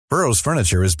Burrow's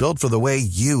furniture is built for the way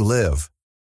you live.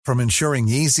 From ensuring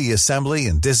easy assembly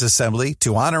and disassembly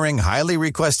to honoring highly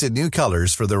requested new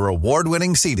colors for their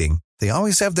award-winning seating, they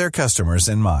always have their customers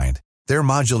in mind. Their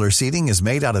modular seating is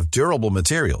made out of durable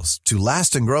materials to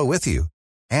last and grow with you.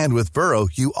 And with Burrow,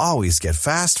 you always get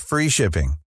fast, free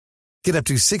shipping. Get up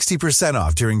to 60%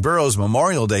 off during Burrow's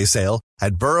Memorial Day sale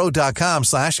at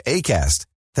burrow.com/ACAST.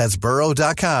 That's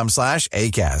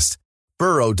burrow.com/ACAST.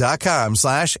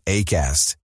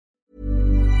 burrow.com/ACAST.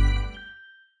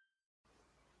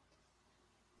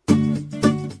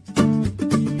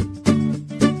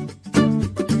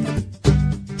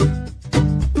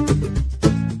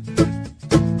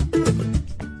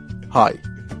 Hi,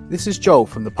 this is Joel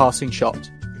from The Passing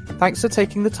Shot. Thanks for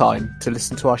taking the time to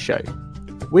listen to our show.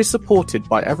 We're supported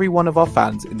by every one of our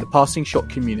fans in the Passing Shot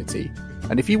community,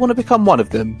 and if you want to become one of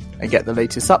them and get the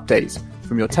latest updates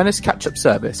from your tennis catch-up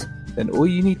service, then all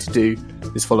you need to do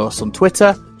is follow us on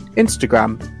Twitter,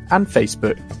 Instagram and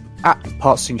Facebook at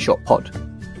Passing Shot Pod.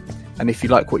 And if you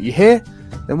like what you hear,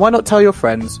 then why not tell your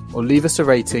friends or leave us a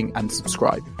rating and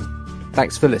subscribe.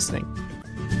 Thanks for listening.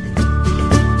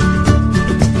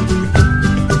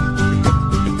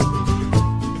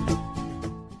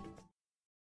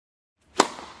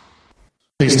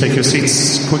 Please take your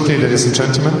seats quickly, ladies and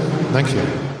gentlemen. Thank you.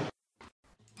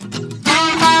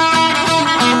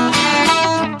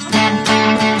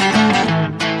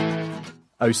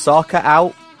 Osaka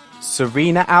out,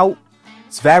 Serena out,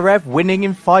 Zverev winning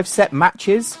in 5-set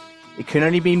matches. It can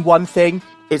only mean one thing.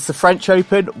 It's the French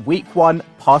Open, Week 1,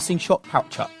 Passing Shot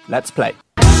Catch-Up. Let's play.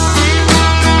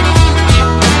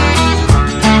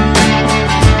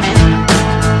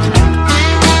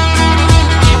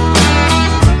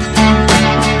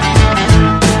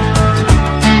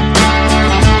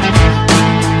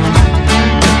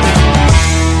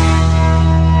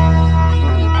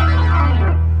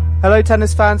 Hello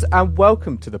tennis fans and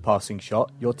welcome to The Passing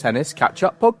Shot, your tennis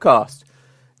catch-up podcast.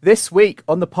 This week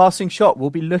on The Passing Shot we'll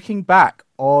be looking back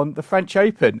on the French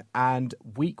Open and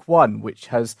Week 1, which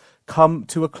has come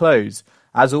to a close.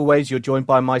 As always, you're joined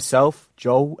by myself,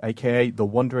 Joel, aka the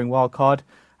Wandering Wildcard,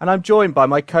 and I'm joined by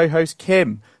my co-host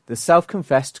Kim, the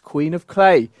self-confessed Queen of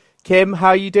Clay. Kim, how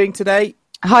are you doing today?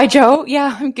 Hi Joel,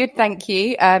 yeah, I'm good, thank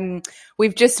you.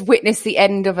 We've just witnessed the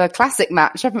end of a classic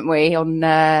match, haven't we,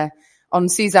 on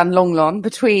Suzanne Lenglen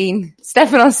between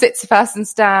Stefanos Tsitsipas and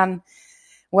Stan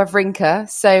Wawrinka.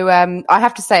 So I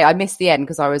have to say I missed the end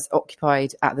because I was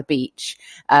occupied at the beach.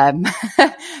 But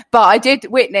I did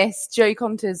witness Joe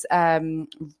Konta's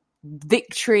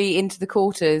victory into the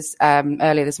quarters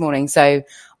earlier this morning. So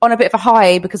on a bit of a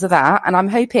high because of that. And I'm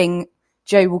hoping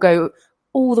Joe will go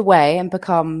all the way and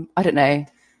become, I don't know,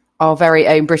 our very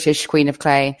own British Queen of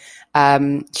Clay.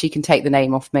 She can take the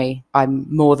name off me. I'm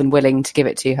more than willing to give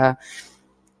it to her.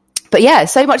 But yeah,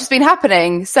 so much has been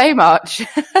happening. So much.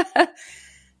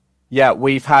 Yeah,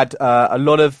 we've had a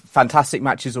lot of fantastic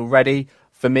matches already.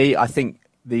 For me, I think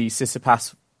the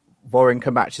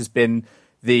Tsitsipas-Wawrinka match has been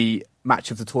the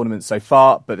match of the tournament so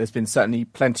far, but there's been certainly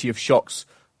plenty of shocks,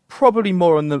 probably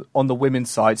more on the women's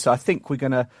side. So I think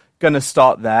we're gonna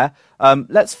start there.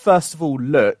 Let's first of all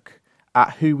look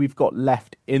at who we've got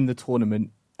left in the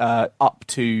tournament up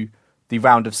to the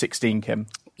round of 16, Kim.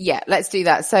 Yeah, let's do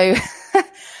that. So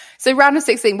round of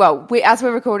 16, well, as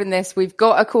we're recording this, we've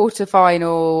got a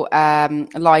quarterfinal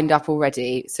lined up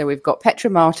already. So we've got Petra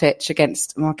Martic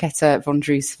against Marketa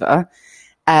Vondrousova.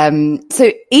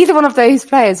 So either one of those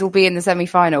players will be in the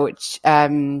semi-final, which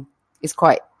is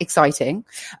quite exciting.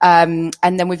 And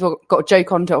then we've got Jo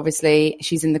Konta, obviously.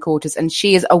 She's in the quarters, and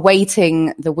she is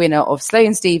awaiting the winner of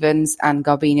Sloane Stephens and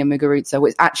Garbina Muguruza,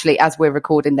 which actually, as we're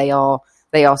recording, they are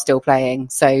still playing.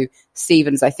 So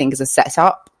Stephens, I think, is a set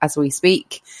up as we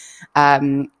speak.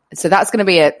 So that's going to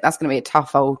be a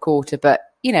tough old quarter, but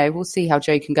you know, we'll see how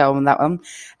Jo can go on that one.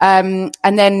 And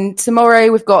then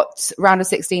tomorrow we've got round of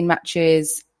 16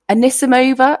 matches.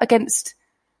 Anisimova against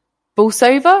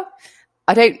Borsova.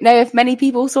 I don't know if many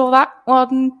people saw that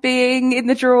one being in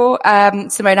the draw.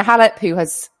 Simona Halep, who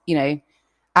has, you know,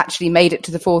 actually made it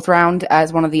to the fourth round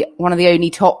as one of the only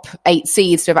top 8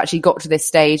 seeds to have actually got to this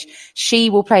stage. She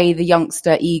will play the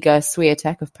youngster Iga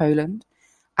Swiatek of Poland.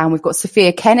 And we've got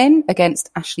Sofia Kenin against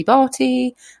Ashley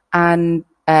Barty and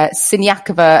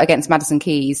Siniakova against Madison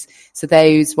Keys. So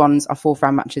those ones are fourth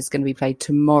round matches going to be played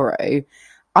tomorrow.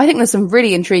 I think there's some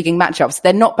really intriguing matchups.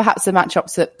 They're not perhaps the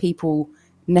matchups that people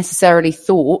necessarily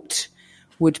thought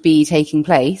would be taking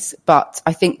place, but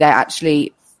I think they're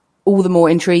actually all the more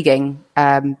intriguing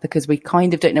because we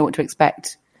kind of don't know what to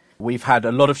expect. We've had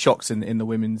a lot of shocks in the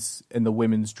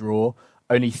women's draw.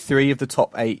 Only 3 of the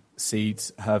top 8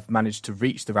 seeds have managed to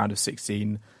reach the round of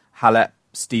 16. Halep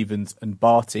Stevens and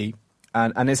Barty.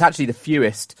 And it's actually the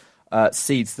fewest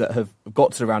seeds that have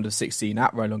got to the round of 16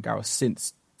 at Roland Garros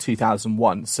since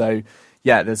 2001. So,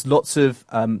 yeah, there's lots of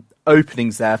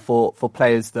openings there for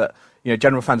players that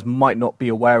general fans might not be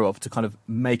aware of to kind of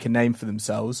make a name for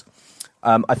themselves.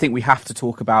 I think we have to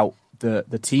talk about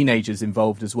the teenagers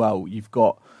involved as well. You've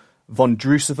got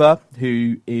Vondrousova,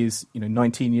 who is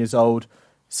 19 years old.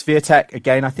 Swiatek,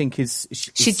 again, I think is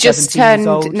she just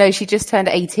turned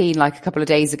 18 like a couple of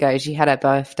days ago. She had her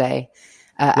birthday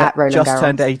at Roland Garros. Just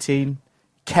turned 18.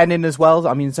 Kenin as well.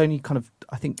 I mean, it's only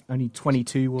only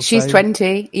 22 or she's so.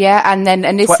 20, yeah. And then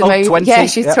Anisimova, 20, yeah,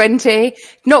 she's 20.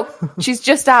 She's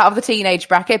just out of the teenage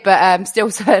bracket, but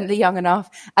still certainly young enough.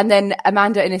 And then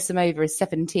Amanda Anisimova is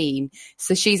 17.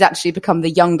 So she's actually become the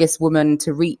youngest woman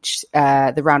to reach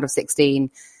the round of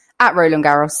 16 at Roland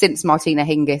Garros since Martina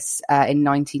Hingis in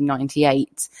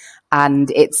 1998. And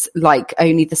it's like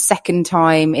only the second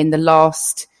time in the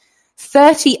last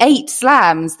 38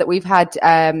 slams that we've had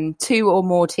 2 or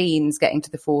more teams getting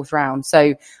to the fourth round.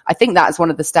 So I think that's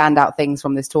one of the standout things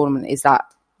from this tournament is that,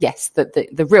 yes,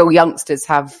 the real youngsters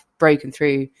have broken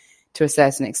through to a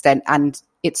certain extent. And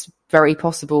it's very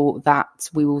possible that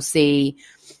we will see,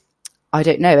 I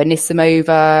don't know,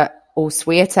 Anisimova or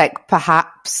Swiatek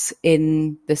perhaps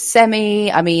in the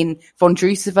semi. I mean,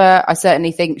 Vondrousova, I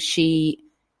certainly think she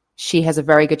has a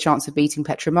very good chance of beating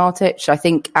Petra Martic. I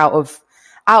think out of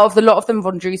the lot of them,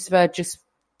 Vondrousova, just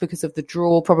because of the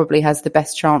draw, probably has the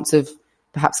best chance of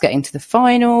perhaps getting to the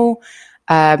final.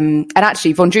 And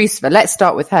actually, Vondrousova, let's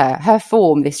start with her. Her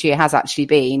form this year has actually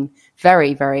been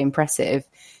very, very impressive.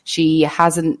 She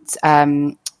hasn't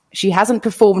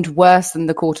performed worse than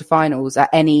the quarterfinals at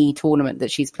any tournament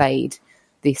that she's played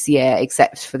this year,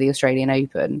 except for the Australian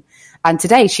Open. And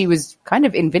today she was kind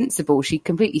of invincible. She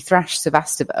completely thrashed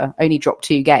Sevastova, only dropped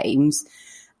 2 games.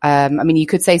 I mean, you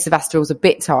could say Sevastova was a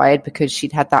bit tired because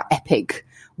she'd had that epic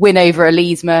win over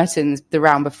Elise Mertens the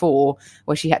round before,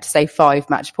 where she had to save 5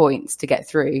 match points to get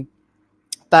through.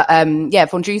 But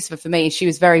Vondrousova, for me, she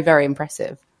was very, very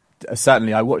impressive.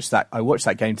 Certainly, I watched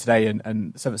that game today,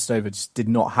 and Sevastova just did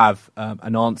not have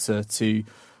an answer to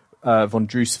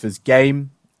Vondrousova's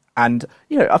game. And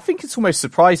I think it's almost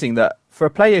surprising that for a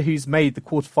player who's made the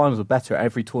quarterfinals or better at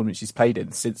every tournament she's played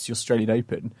in since the Australian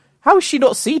Open, how is she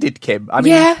not seeded, Kim? I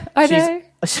mean, yeah, I know.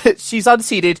 She's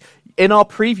unseeded. In our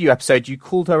preview episode, you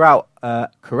called her out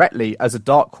correctly as a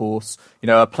dark horse.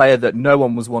 A player that no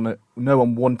one was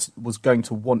going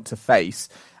to want to face.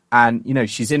 And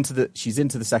she's into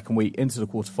the second week, into the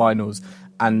quarterfinals,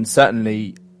 and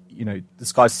certainly the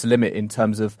sky's the limit in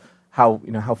terms of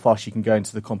how far she can go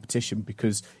into the competition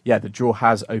because the draw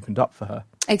has opened up for her.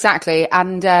 Exactly,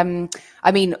 and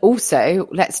I mean also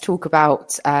let's talk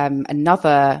about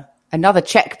another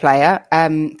Czech player,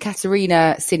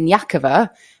 Katerina Siniakova,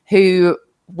 who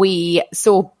we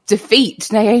saw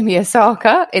defeat Naomi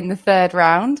Osaka in the third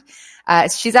round.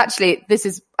 She's actually, this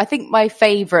is I think my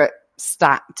favourite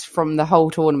stat from the whole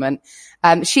tournament.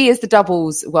 She is the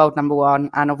doubles world number 1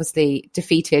 and obviously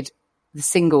defeated the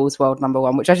singles world number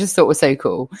 1, which I just thought was so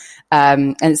cool.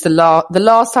 And it's the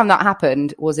last time that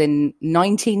happened was in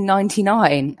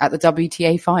 1999 at the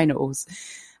WTA finals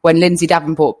when Lindsay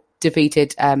Davenport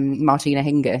defeated Martina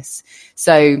Hingis.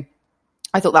 So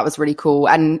I thought that was really cool.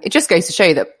 And it just goes to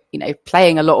show that,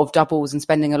 playing a lot of doubles and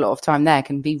spending a lot of time there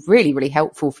can be really, really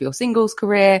helpful for your singles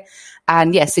career.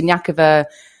 And yes, Siniakova,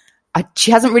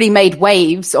 she hasn't really made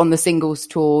waves on the singles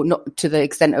tour, not to the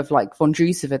extent of like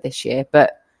Vondrousova this year,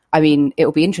 but I mean,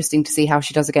 it'll be interesting to see how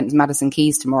she does against Madison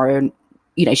Keys tomorrow. And,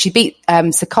 she beat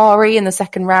Sakari in the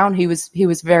second round, who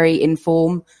was very in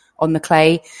form on the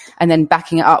clay, and then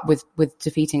backing it up with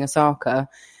defeating Osaka.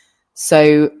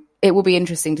 So it will be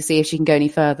interesting to see if she can go any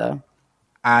further.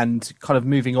 And kind of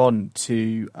moving on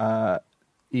to Iga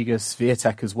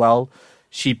Swiatek as well.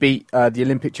 She beat the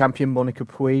Olympic champion Monica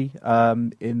Pui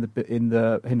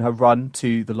in her run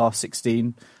to the last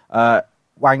 16.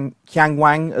 Qiang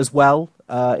Wang as well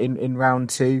in round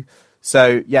 2.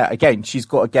 So again, she's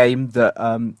got a game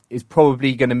that is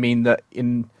probably going to mean that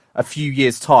in a few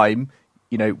years' time,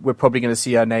 we're probably going to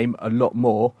see her name a lot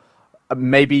more.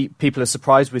 Maybe people are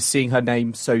surprised we're seeing her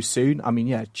name so soon. I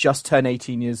mean, just turned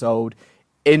 18 years old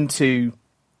into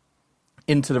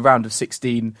the round of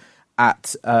 16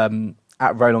 at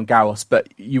Roland Garros, but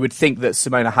you would think that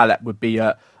Simona Halep would be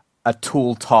a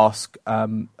tall task,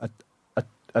 a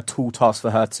tall task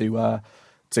for her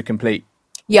to complete.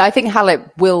 Yeah, I think Halep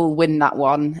will win that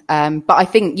one. But I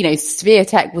think,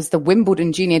 Swiatek was the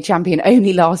Wimbledon junior champion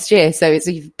only last year, so it's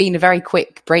been a very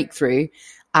quick breakthrough.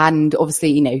 And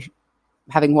obviously,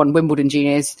 having won Wimbledon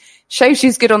juniors, shows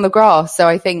she's good on the grass. So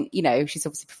I think, you know, she's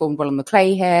obviously performed well on the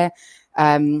clay here.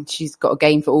 She's got a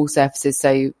game for all surfaces.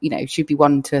 So, you know, she'd be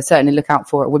one to certainly look out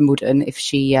for at Wimbledon if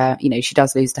she, you know, she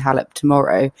does lose to Halep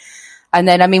tomorrow. And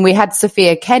then, I mean, we had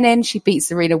Sophia Kenin. She beat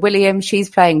Serena Williams. She's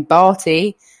playing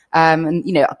Barty. And,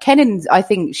 you know, Kenin, I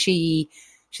think she's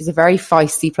a very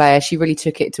feisty player. She really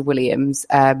took it to Williams,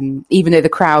 even though the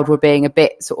crowd were being a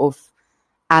bit sort of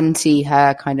anti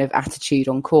her kind of attitude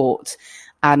on court.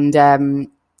 And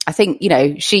I think, you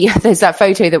know, there's that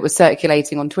photo that was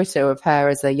circulating on Twitter of her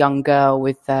as a young girl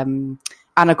with Anna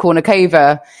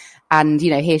Kournikova. And,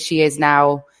 you know, here she is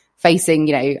now facing,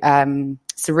 you know,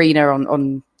 Serena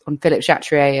on Philippe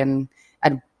Chatrier and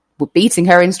beating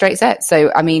her in straight sets.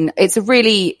 So, I mean, I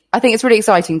think it's really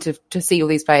exciting to see all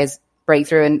these players break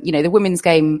through. And, you know, the women's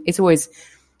game is always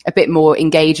a bit more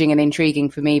engaging and intriguing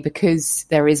for me because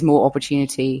there is more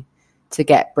opportunity to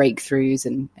get breakthroughs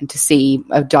and to see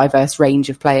a diverse range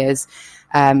of players.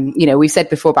 You know, we've said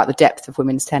before about the depth of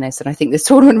women's tennis, and I think this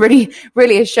tournament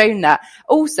really has shown that.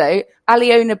 Also,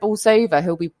 Aliona Bolsova,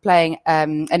 who'll be playing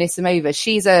Anisimova,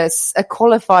 she's a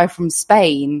qualifier from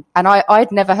Spain, and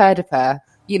I'd never heard of her,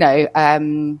 you know.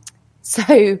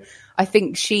 So I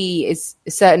think she is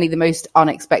certainly the most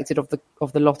unexpected of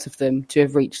the lot of them to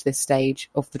have reached this stage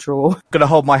of the draw. I'm going to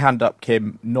hold my hand up,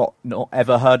 Kim. Not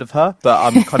ever heard of her, but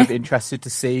I'm kind of interested to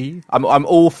see. I'm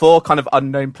all for kind of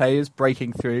unknown players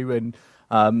breaking through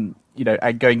and you know,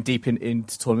 and going deep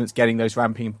into tournaments, getting those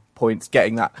ramping points,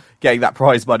 getting that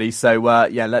prize money. So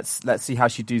yeah, let's see how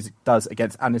she does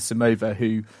against Anisimova,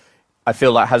 who I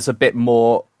feel like has a bit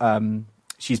more.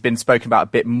 She's been spoken about a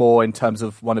bit more in terms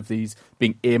of one of these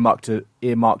being earmarked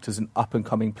as an up and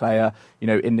coming player. You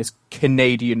know, in this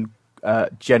Canadian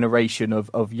generation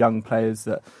of young players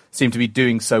that seem to be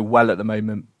doing so well at the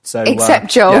moment. So except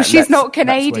Joel, yeah, she's not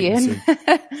Canadian.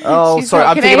 Oh, sorry,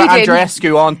 I'm thinking about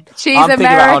Andreescu. She's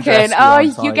American. Oh,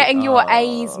 you're getting your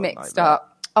A's mixed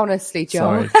up. Honestly,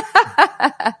 Joel.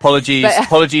 Apologies,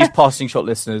 passing shot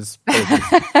listeners.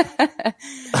 I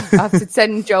have to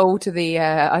send Joel to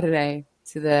the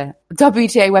to the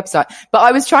WTA website. But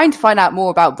I was trying to find out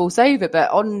more about Bolsova,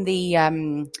 but on the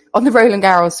Roland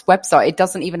Garros website, it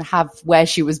doesn't even have where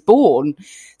she was born.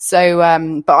 So,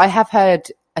 but I have heard,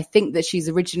 I think that she's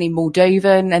originally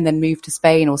Moldovan and then moved to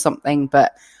Spain or something.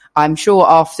 But I'm sure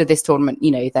after this tournament,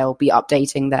 you know, they'll be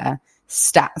updating their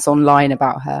stats online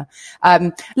about her.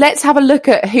 Let's have a look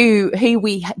at who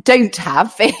we don't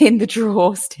have in the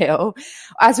draw still.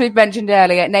 As we've mentioned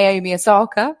earlier, Naomi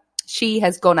Osaka. She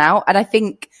has gone out, and I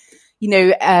think, you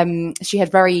know, she had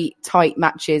very tight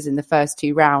matches in the first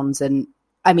two rounds. And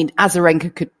I mean,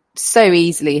 Azarenka could so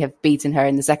easily have beaten her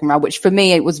in the second round, which for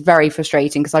me, it was very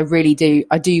frustrating because I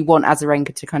do want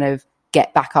Azarenka to kind of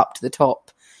get back up to the top.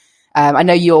 I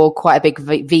know you're quite a big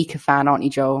Vika fan, aren't you,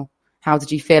 Joel? How did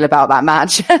you feel about that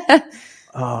match?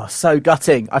 Oh, so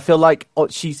gutting. I feel like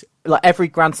she's like every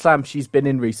Grand Slam she's been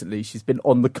in recently, she's been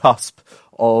on the cusp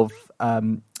of,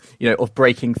 you know, of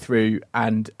breaking through.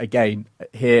 And again,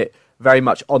 here, very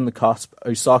much on the cusp.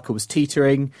 Osaka was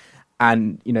teetering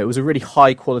and, you know, it was a really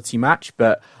high quality match.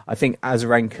 But I think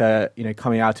Azarenka, you know,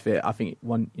 coming out of it, I think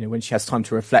when she has time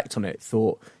to reflect on it,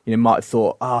 might have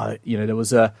thought, you know, there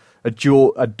was a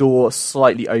door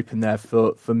slightly open there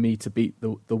for me to beat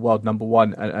the world number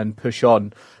one and push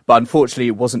on. But unfortunately,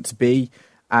 it wasn't to be.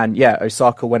 And yeah,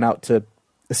 Osaka went out to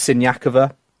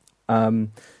Siniakova.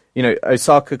 You know,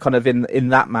 Osaka kind of in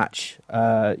that match,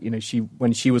 you know,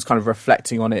 when she was kind of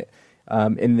reflecting on it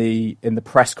in the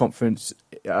press conference,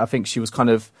 I think she was kind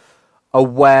of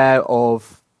aware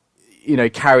of, you know,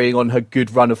 carrying on her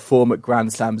good run of form at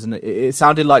Grand Slams, and it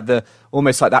sounded like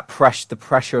almost like that the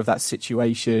pressure of that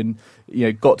situation, you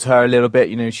know, got to her a little bit.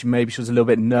 You know, she was a little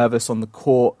bit nervous on the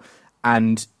court,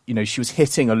 and you know, she was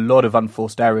hitting a lot of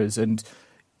unforced errors, and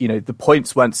you know, the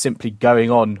points weren't simply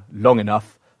going on long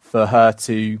enough for her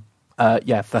to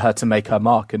make her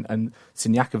mark, and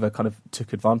Siniakova kind of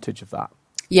took advantage of that.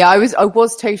 Yeah, I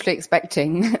was totally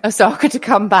expecting Osaka to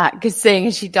come back, because seeing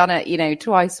as she'd done it, you know,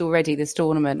 twice already this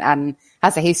tournament and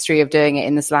has a history of doing it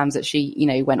in the slams that she, you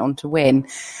know, went on to win.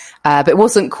 But it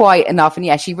wasn't quite enough. And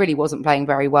yeah, she really wasn't playing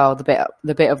very well. The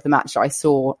bit of the match that I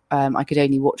saw, I could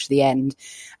only watch the end.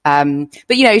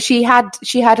 But you know, she had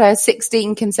her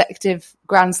 16 consecutive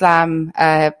Grand Slam,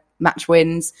 match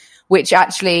wins, which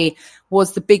actually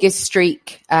was the biggest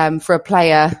streak, for a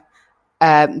player,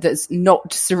 that's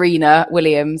not Serena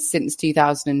Williams since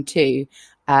 2002.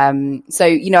 So,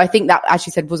 you know, I think that, as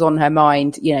you said, was on her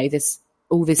mind, you know,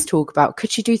 all this talk about, could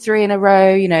she do 3 in a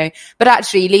row, you know, but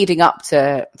actually leading up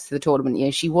to the tournament, you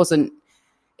know, she wasn't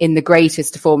in the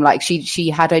greatest form. Like she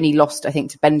had only lost, I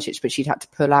think, to Bencic, but she'd had to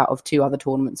pull out of 2 other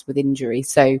tournaments with injury.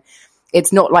 So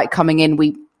it's not like coming in.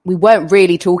 We weren't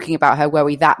really talking about her, were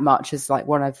we, that much as like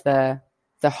one of the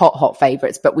hot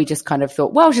favourites, but we just kind of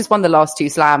thought, well, she's won the last 2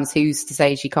 slams. Who's to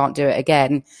say she can't do it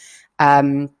again?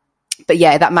 But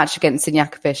yeah, that match against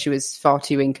Siniakova, she was far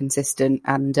too inconsistent.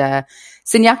 And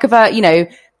Siniakova,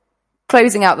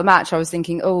 closing out the match, I was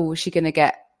thinking, oh, is she going to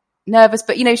get nervous?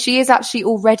 But, she is actually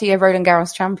already a Roland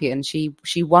Garros champion.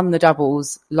 She won the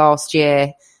doubles last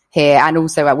year here and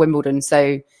also at Wimbledon.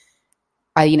 So,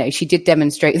 she did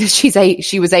demonstrate that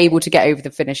she was able to get over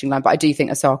the finishing line. But I do think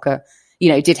Osaka,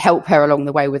 did help her along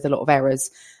the way with a lot of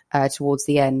errors towards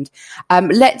the end.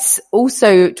 Let's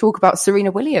also talk about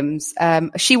Serena Williams.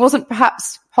 She wasn't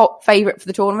perhaps hot favourite for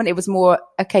the tournament. It was more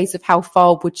a case of how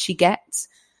far would she get,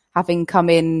 having come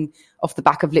in off the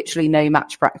back of literally no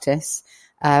match practice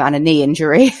and a knee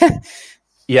injury.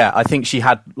 Yeah, I think she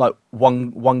had like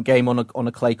one game on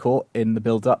a clay court in the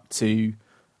build up to,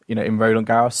 in Roland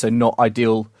Garros. So not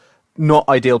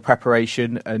ideal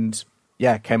preparation, and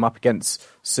yeah, came up against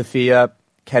Sophia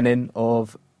Kenin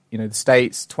of the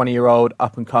States, 20-year-old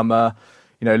up and comer,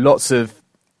 lots of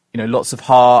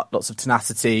heart, lots of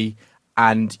tenacity,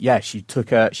 and yeah, she took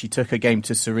her game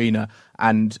to Serena.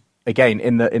 And again,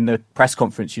 in the press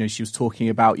conference, she was talking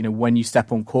about, when you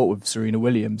step on court with Serena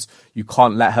Williams, you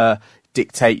can't let her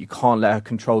dictate, you can't let her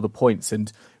control the points.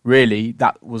 And really,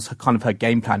 that was kind of her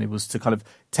game plan. It was to kind of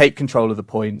take control of the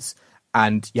points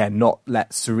and not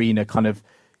let Serena kind of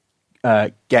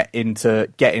get into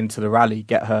the rally,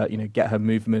 get her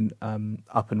movement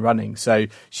up and running. So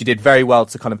she did very well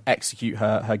to kind of execute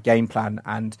her game plan,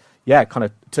 and kind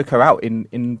of took her out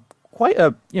in quite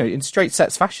a in straight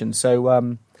sets fashion.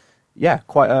 So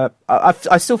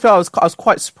I still feel I was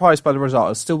quite surprised by the result.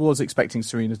 I still was expecting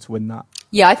Serena to win that.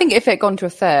 Yeah, I think if it had gone to a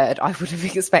third, I would have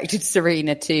expected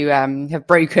Serena to have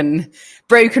broken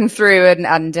through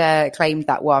and claimed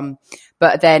that one.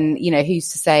 But then, who's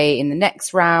to say in the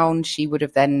next round she would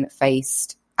have then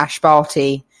faced Ash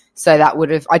Barty. So that would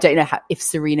have, I don't know if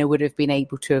Serena would have been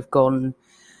able to have gone,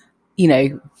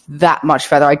 that much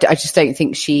further. I just don't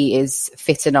think she is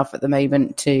fit enough at the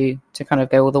moment to kind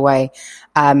of go all the way.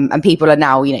 And people are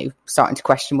now, starting to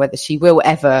question whether she will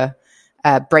ever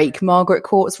break Margaret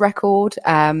Court's record.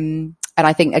 And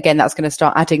I think, again, that's going to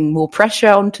start adding more pressure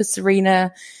onto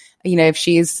Serena, if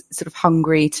she is sort of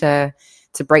hungry to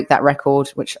break that record,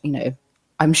 which,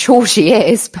 I'm sure she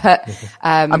is, but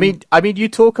I mean, you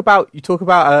talk about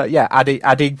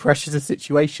adding pressure to the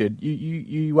situation.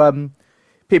 You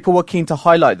people were keen to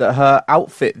highlight that her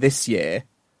outfit this year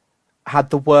had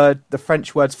the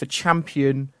French words for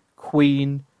champion,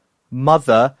 queen,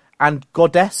 mother, and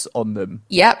goddess on them.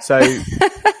 Yep. So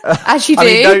as you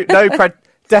do,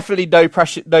 definitely no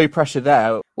pressure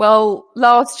there. Well,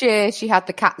 last year she had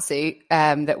the catsuit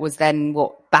that was then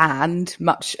banned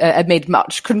amid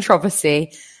much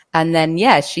controversy, and then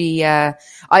she.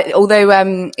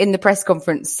 Although in the press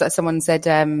conference someone said,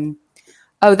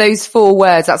 "Oh, those 4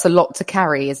 words, that's a lot to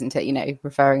carry, isn't it?"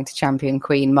 Referring to champion,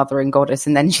 queen, mother, and goddess.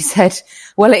 And then she said,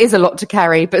 "Well, it is a lot to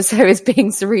carry, but so is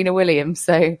being Serena Williams."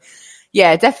 So,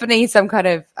 yeah, definitely some kind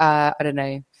of I don't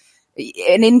know.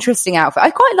 An interesting outfit.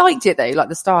 I quite liked it though, like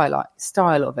the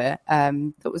style of it.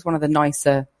 That was one of the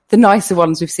nicer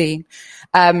ones we've seen.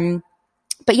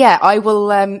 But yeah, I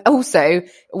will. Also,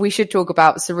 we should talk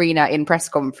about Serena in press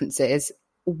conferences.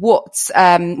 What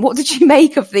did you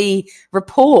make of the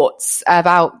reports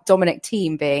about Dominic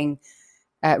Thiem being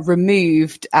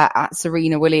removed at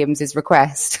Serena Williams'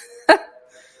 request?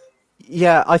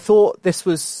 Yeah, I thought this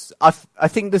was. I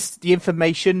think the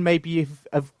information maybe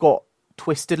have got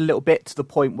twisted a little bit to the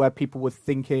point where people were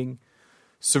thinking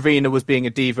Serena was being a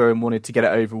diva and wanted to get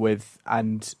it over with,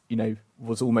 and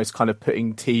was almost kind of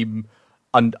putting Thiem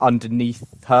underneath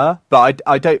her. But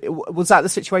I don't. Was that the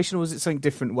situation, or was it something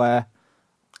different where?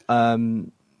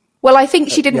 Well, I think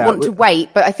she didn't want to wait,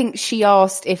 but I think she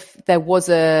asked if there was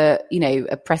a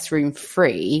press room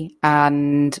free,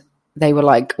 and they were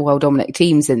like, "Well, Dominic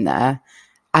Thiem's in there."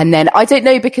 And then I don't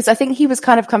know, because I think he was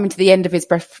kind of coming to the end of his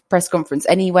press conference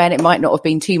anyway, and it might not have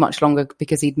been too much longer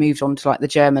because he'd moved on to like the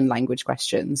German language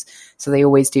questions. So they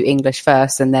always do English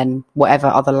first and then whatever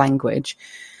other language.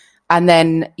 And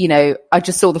then, I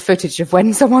just saw the footage of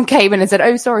when someone came in and said,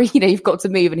 "Oh, sorry, you've got to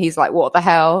move." And he's like, "What the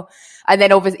hell?" And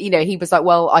then obviously, he was like,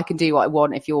 "Well, I can do what I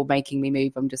want. If you're making me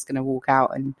move, I'm just going to walk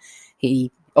out." And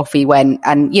off he went.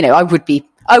 And,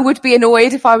 I would be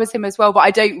annoyed if I was him as well, but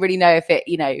I don't really know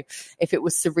if it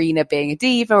was Serena being a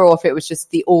diva or if it was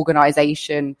just the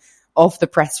organisation of the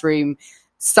press room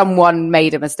someone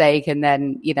made a mistake, and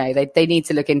then, you know, they need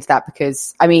to look into that,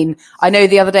 because, I mean, I know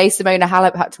the other day Simona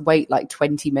Halep had to wait like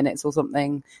 20 minutes or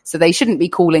something. So they shouldn't be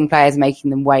calling players,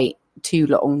 making them wait too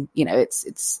long. You know,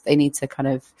 they need to kind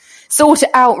of sort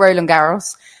it out, Roland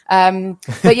Garros.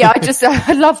 But yeah,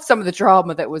 I loved some of the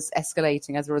drama that was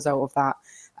escalating as a result of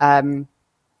that.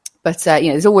 But you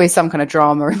know, there's always some kind of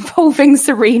drama involving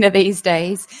Serena these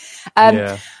days.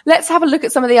 Let's have a look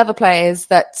at some of the other players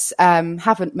that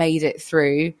haven't made it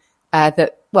through,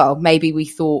 that, well, maybe we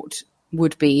thought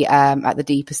would be at the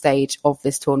deeper stage of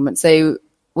this tournament. So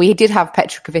we did have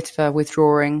Petra Kvitova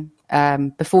withdrawing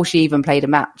before she even played a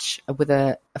match with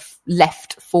a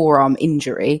left forearm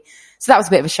injury. So that was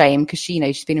a bit of a shame, because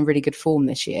she's been in really good form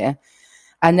this year.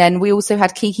 And then we also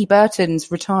had Kiki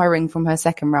Bertens retiring from her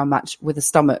second round match with a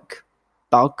stomach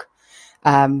bug,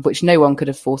 which no one could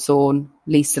have foresawn,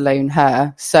 least alone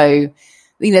her. So,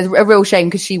 you know, a real shame,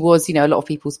 because she was, you know, a lot of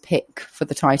people's pick for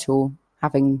the title,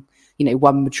 having, you know,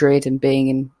 won Madrid and being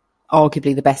in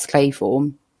arguably the best clay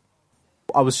form.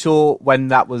 I was sure when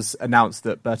that was announced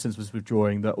that Bertens was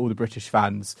withdrawing, that all the British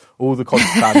fans, all the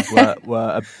Konta fans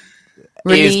were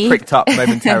ears pricked up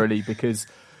momentarily,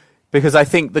 because I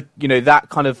think that, you know,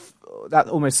 that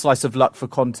almost slice of luck for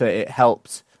Konta, it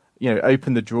helped, you know,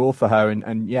 open the draw for her,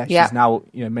 and she's now,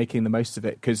 you know, making the most of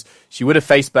it, because she would have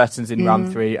faced Bertens in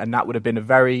round 3, and that would have been a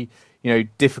very, you know,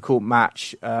 difficult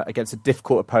match against a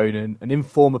difficult opponent, an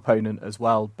in-form opponent as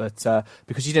well. But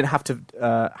because she didn't have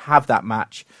to have that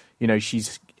match, you know,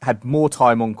 she's had more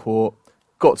time on court,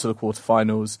 got to the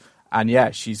quarterfinals,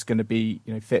 and she's going to be,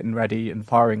 you know, fit and ready and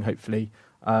firing, hopefully,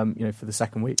 you know, for the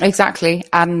second week. Exactly.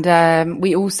 And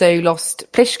we also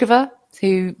lost Pliskova,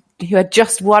 who had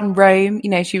just won Rome. You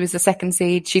know, she was the second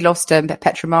seed. She lost to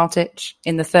Petra Martic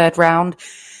in the third round.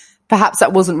 Perhaps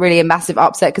that wasn't really a massive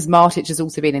upset, because Martic has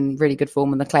also been in really good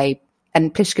form on the clay.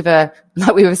 And Pliskova,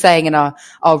 like we were saying in our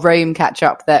Rome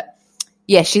catch-up, that,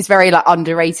 she's very like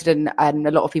underrated, and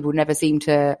a lot of people never seem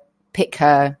to pick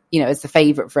her, you know, as the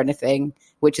favourite for anything,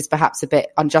 which is perhaps a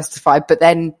bit unjustified. But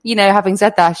then, you know, having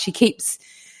said that, she keeps,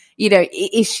 you know,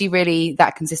 is she really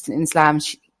that consistent in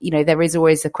slams? You know, there is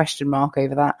always a question mark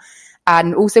over that.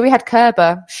 And also we had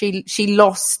Kerber. She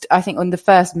lost, I think, on the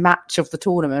first match of the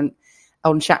tournament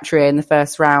on Chatrier in the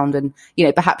first round. And, you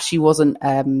know, perhaps she wasn't,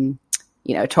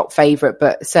 you know, a top favourite,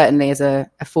 but certainly as a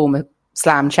former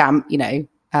slam champ, you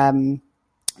know,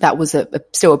 that was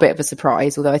still a bit of a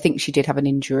surprise, although I think she did have an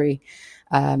injury,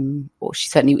 or she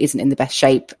certainly isn't in the best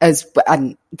shape.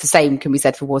 And the same can be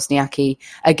said for Wozniacki.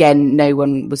 Again, no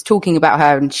one was talking about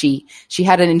her, and she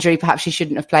had an injury. Perhaps she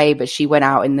shouldn't have played, but she went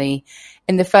out in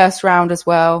the first round as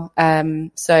well.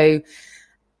 So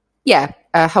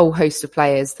a whole host of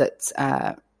players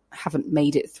that haven't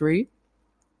made it through.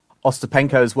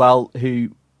 Ostapenko as well,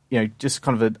 who, you know, just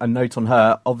kind of a note on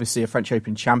her, obviously a French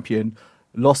Open champion,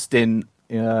 lost to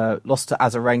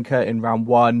Azarenka in round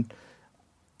 1.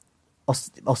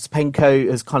 Ostapenko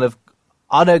has kind of,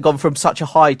 I don't know, gone from such a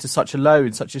high to such a low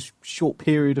in such a short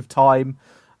period of time.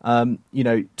 You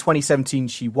know, 2017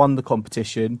 she won the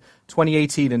competition.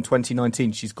 2018 and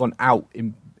 2019 she's gone out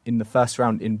in the first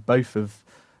round in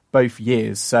both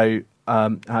years. So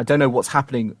I don't know what's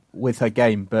happening with her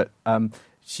game, but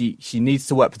she needs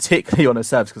to work particularly on her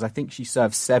serves, because I think she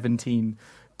served 17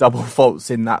 double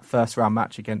faults in that first round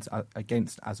match against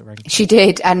Azarenka. She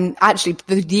did, and actually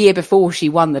the year before she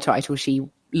won the title, she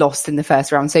lost in the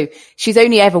first round. So she's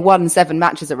only ever won 7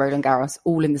 matches at Roland Garros,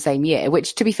 all in the same year,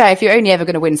 which, to be fair, if you're only ever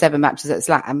going to win 7 matches at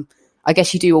Slam, I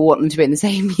guess you do all want them to be in the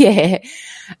same year.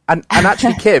 And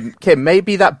actually, Kim,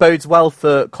 maybe that bodes well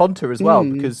for Konta as well,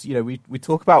 because, you know, we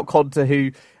talk about Konta,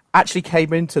 who actually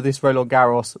came into this Roland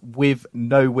Garros with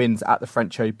no wins at the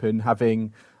French Open,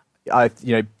 having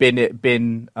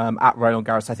been at Roland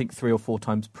Garros, I think 3 or 4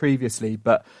 times previously.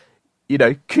 But, you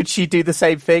know, could she do the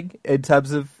same thing in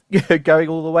terms of, you know, going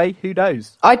all the way? Who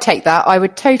knows? I'd take that. I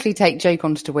would totally take Jo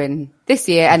Konta to win this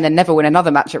year and then never win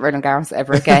another match at Roland Garros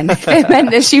ever again. If it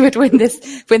meant that she would win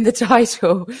the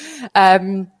title.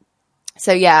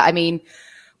 So yeah, I mean,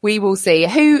 we will see.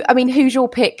 Who's your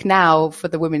pick now for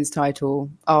the women's title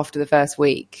after the first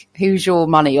week? Who's your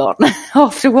money on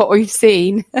after what we've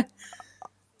seen?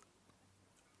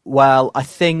 Well, I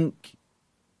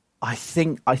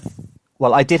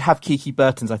did have Kiki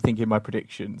Bertens, I think, in my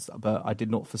predictions, but I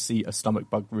did not foresee a stomach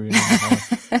bug ruining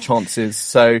her chances.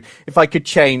 So if I could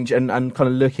change and kind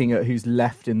of looking at who's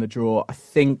left in the draw, I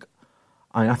think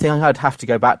I'd have to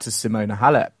go back to Simona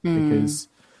Halep, because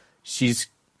she's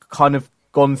kind of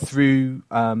gone through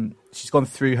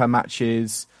her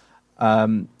matches.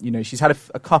 You know, she's had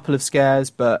a couple of scares,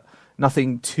 but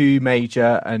nothing too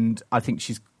major, and I think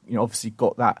she's obviously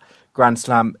got that Grand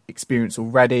Slam experience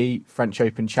already, French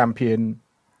Open champion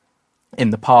in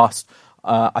the past.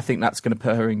 I think that's going to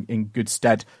put her in good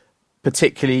stead,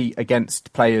 particularly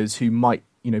against players who might,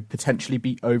 potentially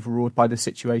be overawed by the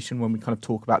situation when we kind of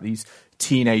talk about these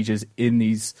teenagers in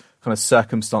these kind of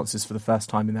circumstances for the first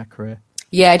time in their career.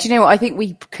 Yeah, do you know what? I think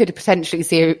we could potentially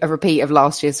see a repeat of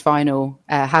last year's final,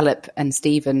 Halep and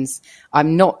Stevens.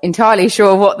 I'm not entirely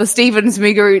sure what the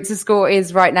Stevens-Muguruza score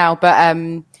is right now, but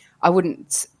I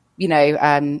wouldn't,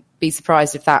 be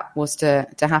surprised if that was to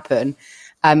happen.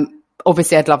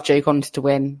 Obviously, I'd love Jo Konta to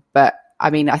win, but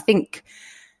I mean, I think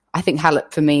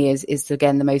Halep for me is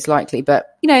again the most likely.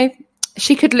 But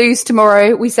she could lose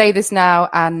tomorrow. We say this now,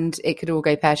 and it could all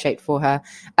go pear-shaped for her.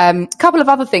 A couple of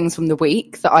other things from the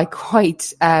week that I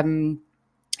quite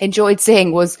enjoyed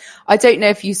seeing was, I don't know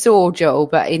if you saw, Joel,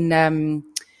 but in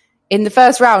the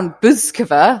first round,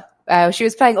 Buzkova, she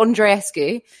was playing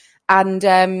Andreescu,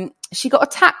 and she got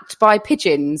attacked by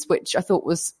pigeons, which I thought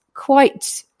was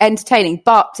quite entertaining,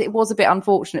 but it was a bit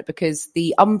unfortunate because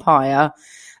the umpire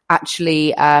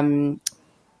actually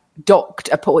docked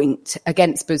a point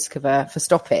against Buzkova for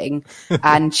stopping,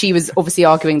 and she was obviously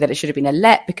arguing that it should have been a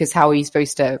let, because how are you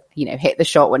supposed to hit the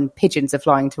shot when pigeons are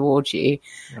flying towards you?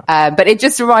 But it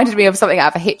just reminded me of something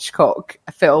out of a Hitchcock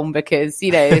film, because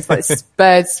there's like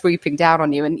birds swooping down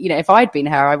on you, and if I'd been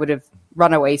her, I would have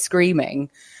run away screaming.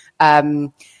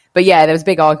 But yeah, there was a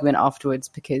big argument afterwards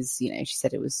because, she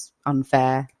said it was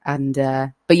unfair. And,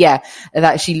 but yeah,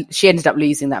 that she ended up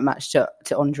losing that match to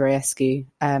Andreescu,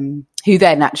 who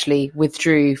then actually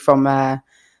withdrew from,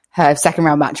 her second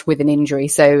round match with an injury.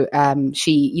 So,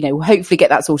 she, will hopefully get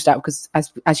that sorted out, because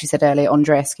as you said earlier,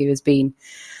 Andreescu has been,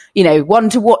 one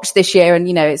to watch this year. And,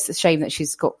 it's a shame that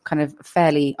she's got kind of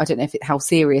fairly, I don't know how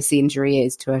serious the injury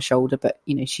is to her shoulder, but,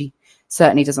 she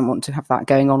certainly doesn't want to have that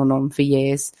going on and on for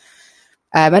years.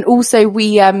 And also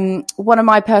we, one of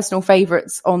my personal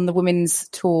favourites on the women's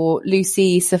tour,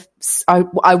 Lucy,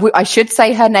 I should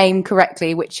say her name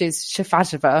correctly, which is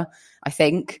Shafazova, I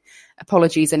think.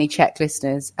 Apologies, any Czech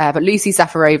listeners. But Lucy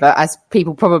Safarova, as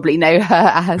people probably know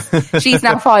her as, she's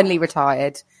now finally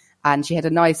retired. And she had a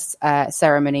nice,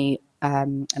 ceremony,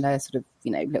 and a sort of,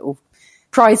 little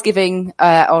prize giving,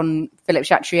 on Philippe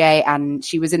Chatrier. And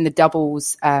she was in the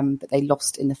doubles, but they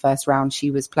lost in the first round.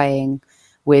 She was playing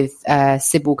with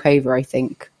Sibylkova, I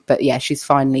think. But yeah, she's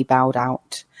finally bowed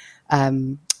out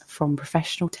from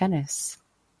professional tennis.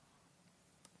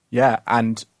 Yeah,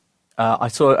 and I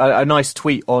saw a nice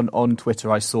tweet on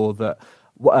Twitter. I saw that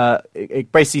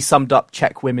it basically summed up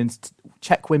Czech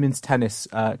women's tennis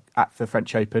at the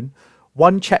French Open.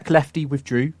 One Czech lefty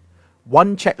withdrew,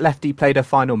 one Czech lefty played a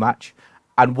final match,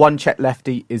 and one Czech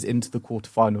lefty is into the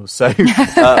quarterfinals.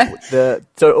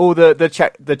 So all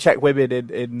the Czech women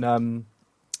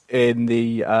in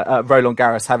the Roland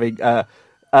Garros having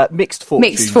mixed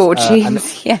fortunes. Mixed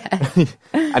fortunes, yeah.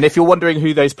 And if you're wondering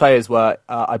who those players were,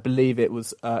 I believe it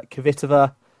was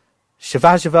Kvitova,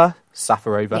 Shafazova,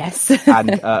 Safarova, yes,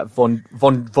 and von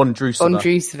Drusova. Von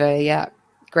Drusova, yeah.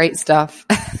 Great stuff.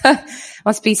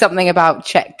 Must be something about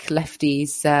Czech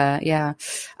lefties, yeah.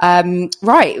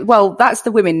 Right, well, that's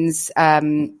the women's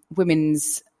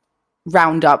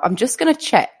roundup. I'm just going to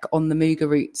check on the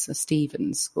Muguruza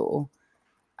Stevens score.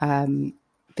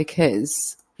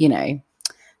 Because,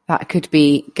 that could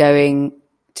be going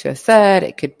to a third.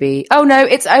 It could be, oh no,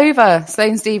 it's over.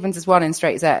 Sloane Stephens has won in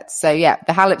straight sets. So yeah,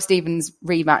 the Halep-Stevens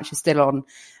rematch is still on.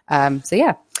 So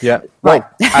yeah. Yeah. Right.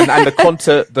 Well, and the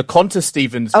Konta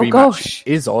Stevens rematch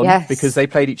is on, because they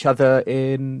played each other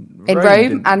in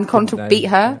Rome, and Konta beat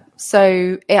her. Yeah.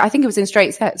 So I think it was in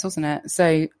straight sets, wasn't it?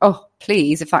 So,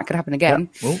 please, if that could happen again.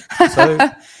 Yeah.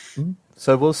 Well,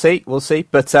 so we'll see.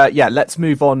 But let's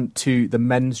move on to the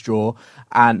men's draw,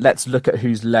 and let's look at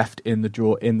who's left in the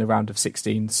draw in the round of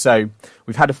 16. So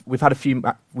we've had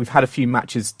a few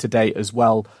matches today as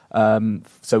well.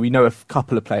 So we know a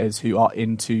couple of players who are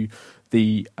into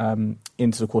the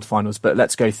quarterfinals, but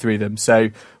let's go through them. So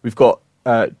we've got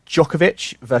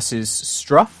Djokovic versus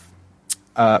Struff,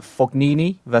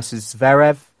 Fognini versus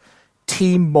Zverev,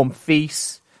 Thiem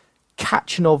Monfils,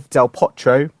 Khachanov Del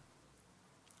Potro.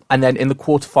 And then in the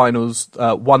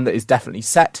quarterfinals, one that is definitely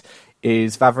set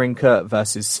is Wawrinka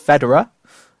versus Federer.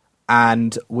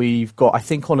 And we've got, I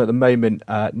think on at the moment,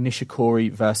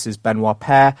 Nishikori versus Benoit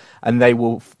Paire. And they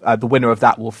will, the winner of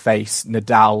that will face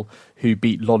Nadal, who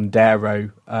beat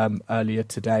Londero earlier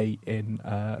today in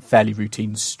a fairly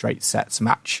routine straight sets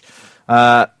match.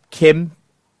 Kim,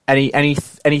 any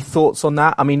thoughts on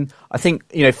that? I mean, I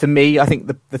think, for me, I think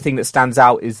the thing that stands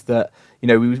out is that,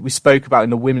 we spoke about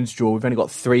in the women's draw, we've only got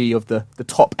 3 of the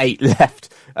top 8 left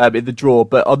in the draw.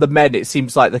 But on the men, it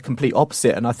seems like the complete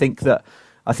opposite. And I think there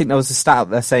was a stat out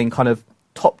there saying kind of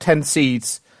top 10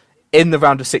 seeds in the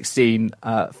round of 16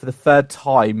 for the third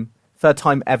time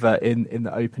ever in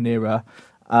the Open era.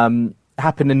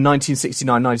 Happened in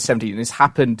 1969, 1970, and it's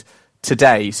happened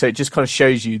today. So it just kind of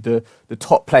shows you the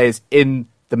top players in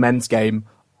the men's game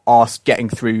are getting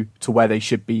through to where they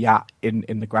should be at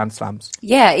in the Grand Slams.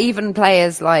 Yeah, even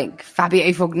players like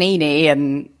Fabio Fognini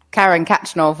and Karen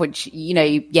Khachanov, which,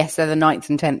 yes, they're the 9th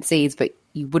and 10th seeds, but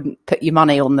you wouldn't put your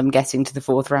money on them getting to the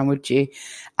 4th round, would you?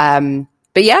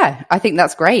 But yeah, I think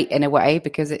that's great in a way,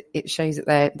 because it shows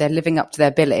that they're living up to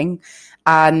their billing.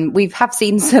 And we have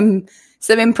seen some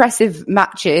impressive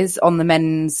matches on the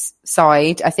men's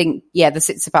side. I think, the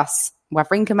Tsitsipas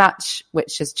Wawrinka match,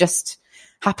 which has just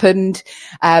happened,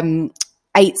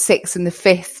 8-6 in the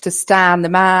 5th to Stan, the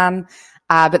man,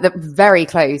 but they're very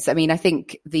close. I mean, I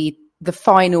think the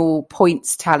final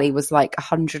points tally was like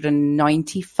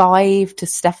 195 to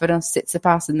Stefanos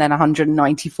Tsitsipas and then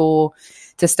 194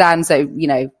 to Stan. So,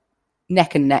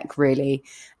 neck and neck, really.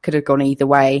 Could have gone either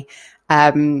way.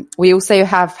 We also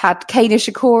have had Kei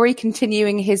Nishikori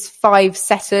continuing his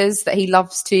 5-setters that he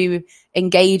loves to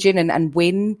engage in and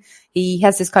win. He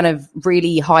has this kind of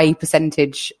really high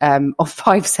percentage of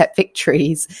 5-set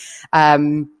victories.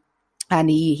 And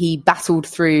he battled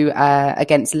through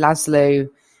against Laszlo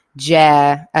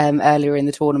Djere earlier in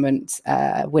the tournament,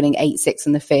 winning 8-6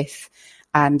 in the 5th.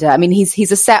 And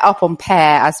he's a set up on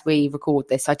pair as we record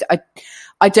this.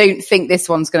 I don't think this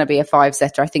one's going to be a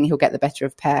 5-setter. I think he'll get the better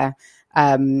of pair.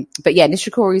 But yeah,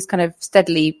 Nishikori's kind of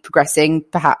steadily progressing,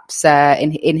 perhaps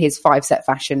in his 5-set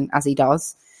fashion as he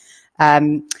does.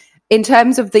 In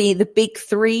terms of the big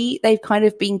three, they've kind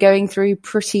of been going through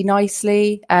pretty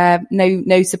nicely.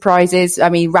 No surprises. I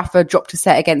mean, Rafa dropped a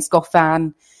set against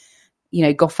Goffin.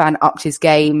 Goffin upped his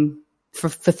game for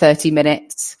 30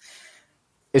 minutes.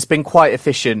 It's been quite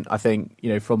efficient, I think,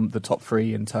 from the top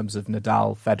three in terms of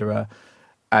Nadal, Federer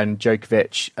and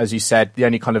Djokovic. As you said, the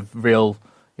only kind of real,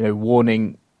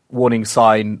 warning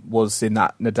sign was in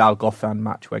that Nadal-Goffin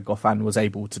match where Goffin was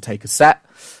able to take a set.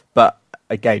 But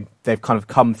again, they've kind of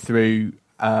come through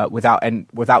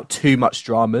without too much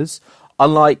dramas.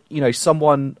 Unlike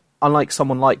someone like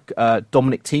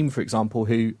Dominic Thiem, for example,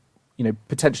 who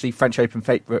potentially French Open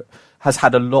favourite, has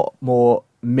had a lot more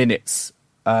minutes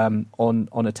on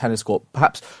a tennis court,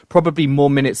 probably more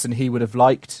minutes than he would have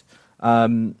liked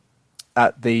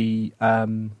at the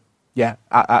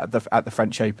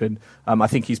French Open. I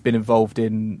think he's been involved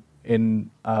in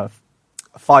a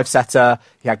 5-setter.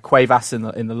 He had Cuevas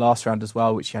in the last round as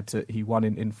well, which he won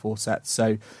in 4 sets.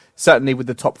 So certainly with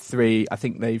the top three, I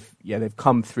think they've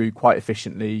come through quite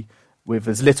efficiently with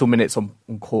as little minutes on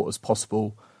court as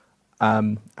possible,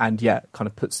 and kind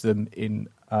of puts them in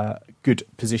good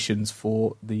positions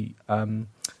for the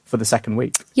second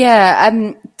week. Yeah,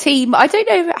 Thiem, I don't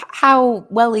know how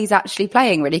well he's actually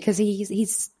playing, really, because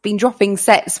he's been dropping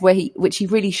sets which he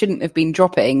really shouldn't have been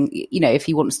dropping, if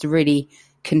he wants to really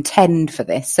contend for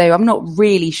this. So I'm not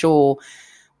really sure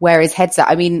where his head's at.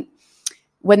 I mean,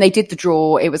 when they did the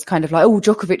draw, it was kind of like,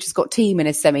 Djokovic has got Thiem in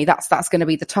his semi. That's going to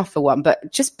be the tougher one.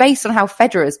 But just based on how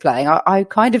Federer's playing, I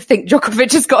kind of think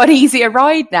Djokovic has got an easier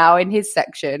ride now in his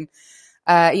section.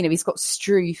 He's got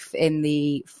Struff in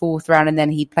the 4th round, and then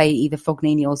he'd play either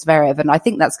Fognini or Zverev. And I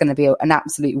think that's going to be an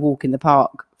absolute walk in the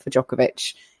park for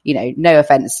Djokovic. No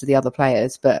offense to the other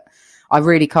players, but I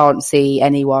really can't see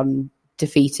anyone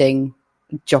defeating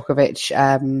Djokovic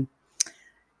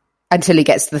until he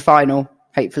gets to the final,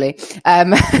 hopefully.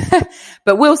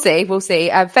 But we'll see.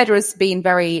 Federer's been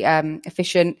very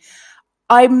efficient.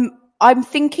 I'm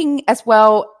thinking as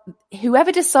well,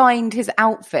 whoever designed his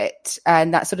outfit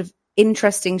and that sort of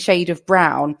interesting shade of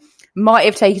brown might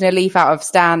have taken a leaf out of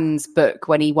Stan's book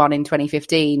when he won in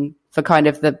 2015 for kind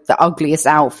of the ugliest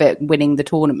outfit winning the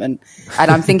tournament. And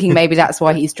I'm thinking maybe that's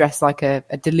why he's dressed like a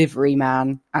delivery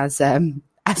man, as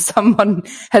someone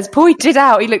has pointed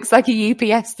out. He looks like a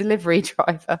UPS delivery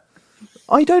driver.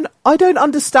 I don't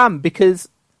understand, because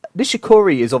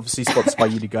Nishikori is obviously sponsored by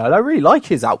Unigo, and I really like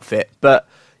his outfit, but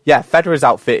yeah, Federer's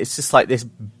outfit is just like this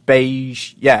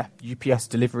beige, UPS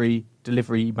delivery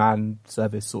man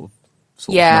service sort of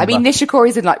I mean,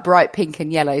 Nishikori's in like bright pink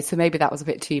and yellow, so maybe that was a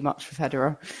bit too much for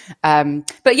Federer.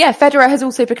 But yeah, Federer has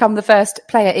also become the first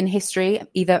player in history,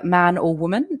 either man or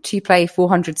woman, to play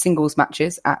 400 singles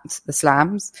matches at the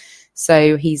Slams.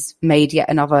 So he's made yet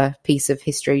another piece of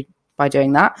history by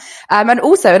doing that. And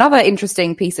also another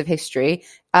interesting piece of history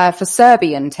for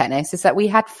Serbian tennis is that we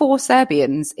had 4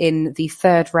 Serbians in the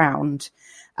 3rd round.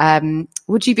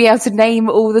 Would you be able to name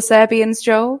all the Serbians,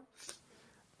 Joel?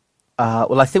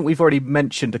 Well, I think we've already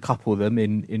mentioned a couple of them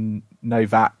in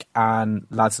Novak and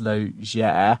Laszlo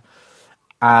Djere.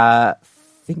 I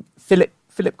think Filip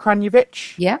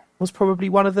Krajinovic was probably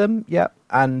one of them. Yeah,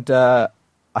 and I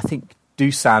think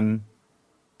Dusan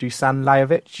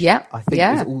Lajovic. I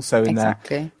think is also in there.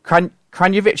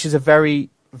 Krajinovic is a very,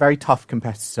 very tough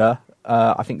competitor.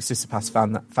 I think Tsitsipas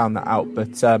found that out.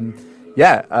 But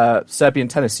Serbian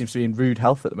tennis seems to be in rude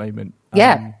health at the moment.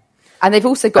 And they've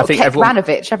also got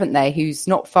Kekmanovic, haven't they, who's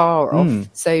not far off.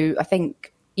 So I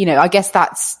think, I guess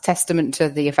that's testament to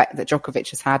the effect that Djokovic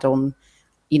has had on,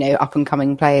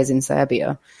 up-and-coming players in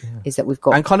Serbia, is that we've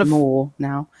got more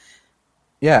now.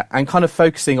 Yeah, and kind of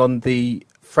focusing on the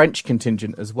French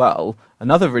contingent as well.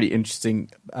 Another really interesting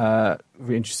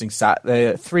stat.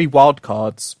 There are 3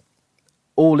 wildcards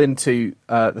all into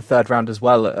the third round as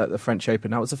well at the French Open.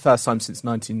 That was the first time since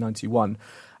 1991.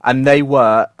 And they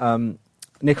were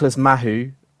Nicolas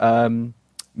Mahut,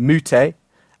 Mute,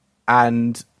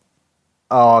 and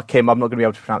Kim, I'm not going to be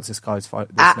able to pronounce this guy's name.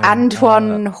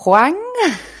 Antoine Huang?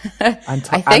 I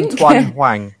think. Antoine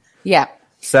Huang. Yeah.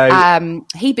 So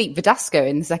he beat Verdasco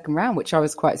in the second round, which I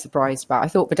was quite surprised about. I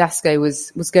thought Verdasco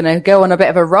was going to go on a bit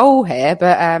of a roll here,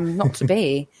 but not to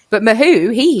be. But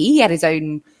Mahut, he had his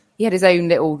own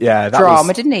little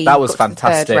drama, didn't he? That was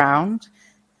fantastic. Third round.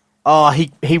 Oh,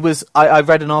 he was. I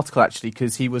read an article actually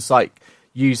because he was like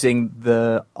using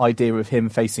the idea of him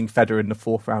facing Federer in the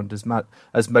fourth round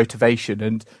as motivation,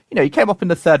 and he came up in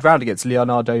the third round against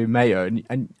Leonardo Mayo,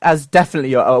 and as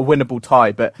definitely a winnable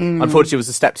tie, but unfortunately it was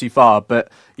a step too far.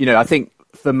 But I think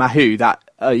for Mahut, that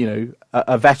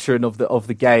a veteran of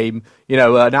the game,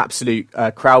 an absolute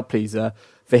crowd pleaser.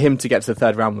 For him to get to the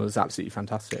third round was absolutely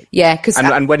fantastic. Yeah, because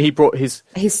and when he brought his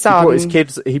son, he brought his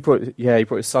kids, he brought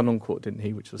his son on court, didn't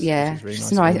he? Which was really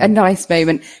nice. A nice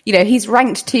moment. He's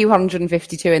ranked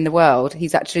 252 in the world.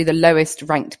 He's actually the lowest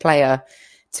ranked player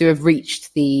to have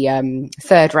reached the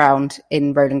third round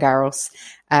in Roland Garros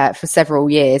for several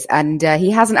years, and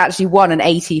he hasn't actually won an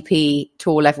ATP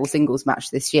tour level singles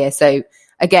match this year. So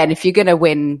again, if you're going to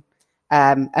win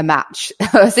a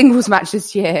singles match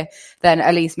this year, then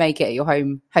at least make it your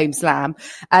home slam.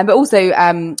 But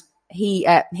also,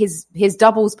 his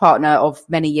doubles partner of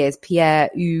many years,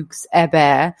 Pierre-Hugues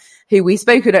Herbert, who we've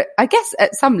spoken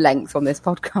at some length on this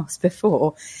podcast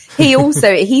before.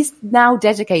 He's now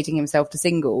dedicating himself to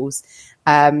singles,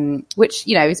 which,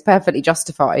 is perfectly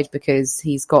justified because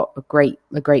he's got a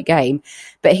great game.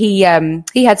 But he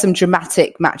had some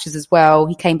dramatic matches as well.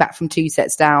 He came back from 2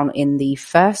 sets down in the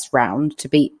first round to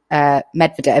beat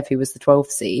Medvedev, who was the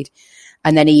 12th seed.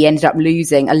 And then he ended up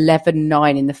losing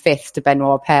 11-9 in the fifth to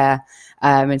Benoit Paire,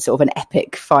 in sort of an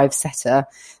epic 5-setter.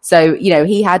 So,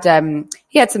 he had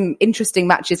some interesting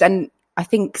matches. And I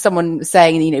think someone was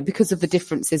saying, because of the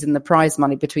differences in the prize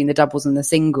money between the doubles and the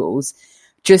singles,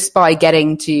 just by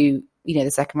getting to, the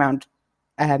second round,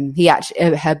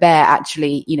 Herbert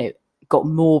actually, got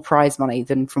more prize money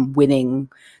than from winning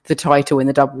the title in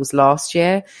the doubles last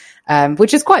year,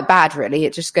 which is quite bad, really.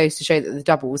 It just goes to show that the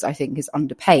doubles, I think, is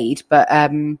underpaid.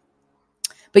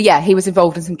 But yeah, he was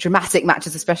involved in some dramatic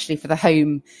matches, especially for the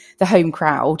home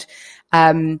crowd.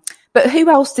 But who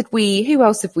else have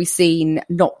we seen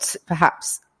not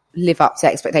perhaps live up to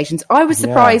expectations? I was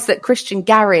surprised that Christian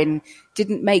Garin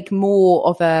didn't make more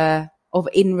of an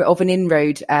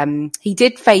inroad. He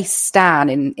did face Stan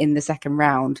in the second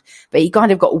round, but he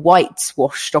kind of got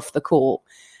whitewashed off the court.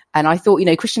 And I thought,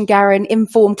 Christian Garin,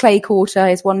 informed clay courter,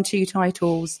 has won 2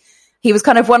 titles. He was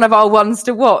kind of one of our ones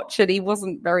to watch, and he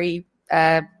wasn't very,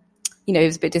 it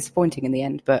was a bit disappointing in the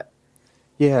end. But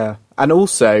yeah, and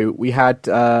also we had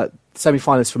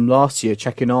semi-finalists from last year,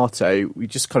 Cecchinato. We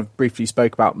just kind of briefly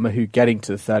spoke about Mahut getting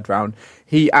to the third round.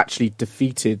 He actually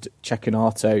defeated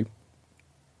Cecchinato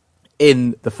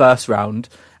in the first round,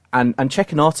 and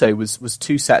Cecchinato was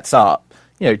 2 sets up.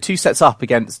 2 sets up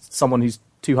against someone who's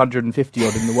 250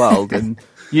 odd in the world, and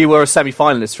you were a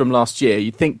semi-finalist from last year.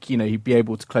 You'd think he'd be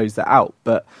able to close that out,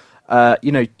 but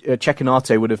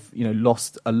Cecchinato would have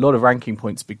lost a lot of ranking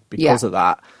points because of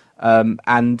that.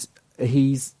 And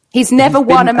he's never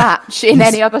won a match in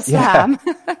any other slam.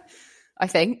 I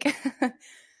think.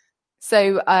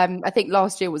 So I think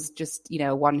last year was just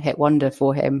a one-hit wonder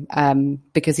for him,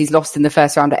 because he's lost in the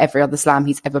first round at every other slam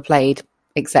he's ever played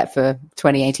except for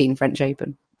 2018 French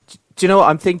Open. Do you know what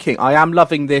I'm thinking? I am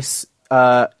loving this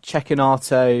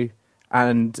Cecchinato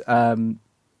and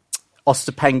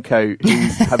Ostapenko,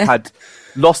 who have had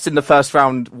lost in the first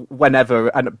round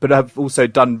whenever, but have also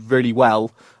done really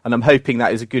well. And I'm hoping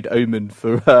that is a good omen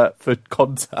for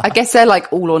Konta. I guess they're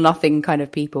like all or nothing kind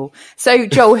of people. So,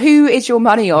 Joel, who is your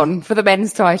money on for the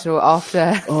men's title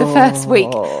after the first week?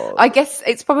 I guess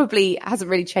it's probably hasn't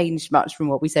really changed much from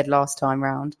what we said last time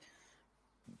round.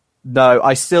 No,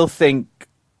 I still think,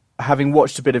 having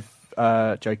watched a bit of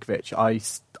Djokovic,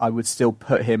 I would still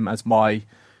put him as my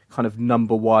kind of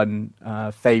number one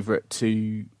favourite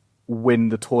to win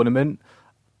the tournament.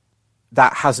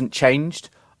 That hasn't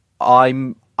changed.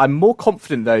 I'm more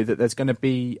confident though that there's going to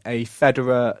be a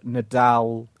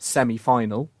Federer-Nadal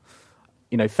semi-final.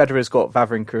 You know, Federer's got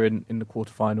Wawrinka in the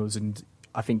quarterfinals, and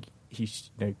I think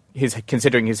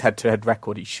considering his head-to-head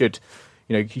record, he should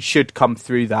come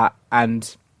through that.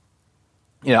 And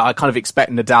I kind of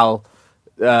expect Nadal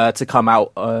to come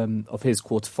out of his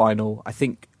quarterfinal. I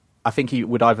think he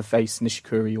would either face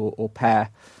Nishikori or Paire.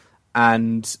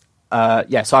 And so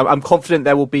I'm confident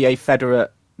there will be a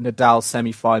Federer-Nadal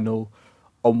semi-final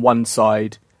on one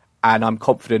side, and I'm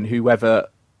confident whoever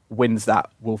wins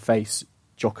that will face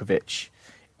Djokovic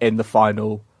in the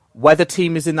final. Whether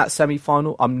team is in that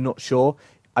semi-final, I'm not sure.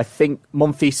 I think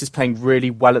Monfils is playing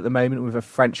really well at the moment with a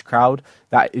French crowd.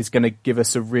 That is going to give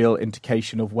us a real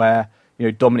indication of where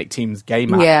Dominic Thiem's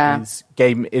game is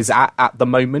at the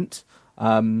moment.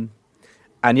 And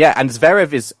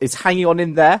Zverev is hanging on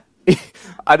in there.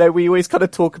 I know we always kind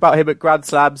of talk about him at Grand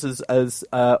Slams as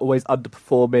always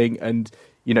underperforming and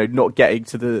not getting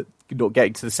to the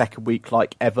second week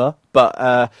like ever,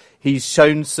 but he's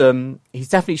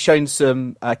definitely shown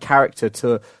some character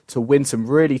to win some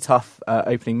really tough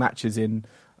opening matches in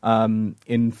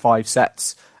 5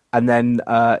 sets, and then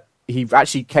he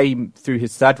actually came through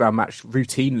his third round match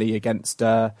routinely against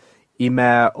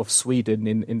Ymer of Sweden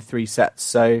in 3 sets.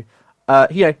 So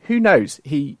who knows?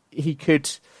 He could.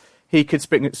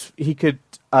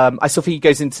 I still think he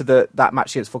goes into that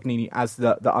match against Fognini as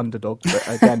the underdog. But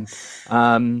again,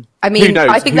 who knows?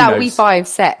 I think that will be 5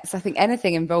 sets. I think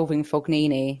anything involving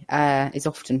Fognini is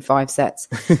often 5 sets.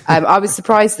 I was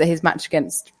surprised that his match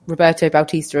against Roberto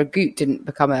Bautista Agut didn't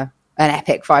become an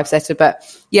epic 5-setter. But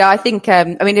yeah, I think,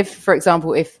 if, for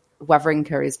example, if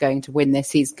Wawrinka is going to win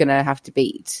this, he's going to have to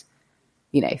beat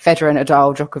Federer,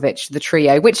 Nadal, Djokovic, the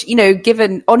trio, which,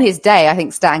 given on his day, I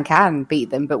think Stan can beat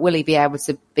them, but will he be able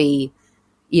to be,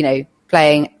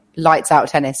 playing lights out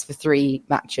tennis for 3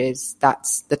 matches?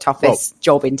 That's the toughest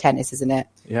job in tennis, isn't it?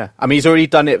 Yeah. He's already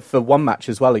done it for 1 match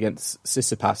as well against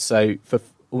Tsitsipas. So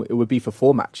it would be for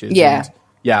 4 matches. Yeah. And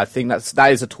yeah, I think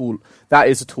that is a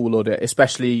tall order,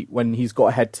 especially when he's got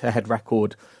a head-to-head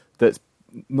record that's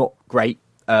not great.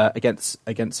 Against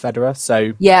Federer,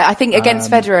 so yeah, I think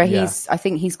against Federer, I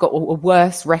think he's got a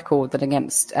worse record than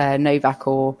against Novak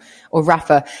or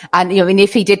Rafa. And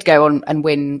if he did go on and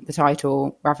win the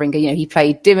title, Wawrinka, he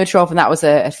played Dimitrov, and that was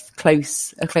a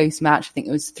close match. I think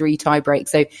it was 3 tie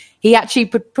breaks. So he actually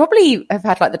would probably have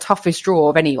had like the toughest draw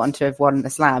of anyone to have won the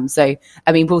Slam. So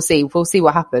we'll see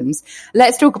what happens.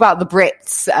 Let's talk about the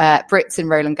Brits in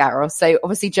Roland Garros. So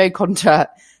obviously Jo Konta,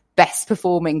 best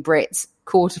performing Brit,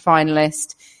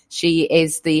 quarterfinalist. She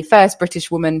is the first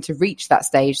British woman to reach that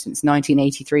stage since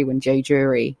 1983 when Jo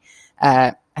Jury.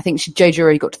 I think Jo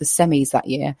Jury got to the semis that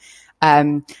year.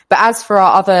 But as for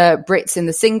our other Brits in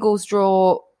the singles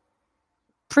draw,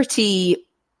 pretty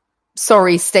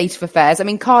sorry state of affairs.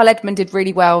 Kyle Edmund did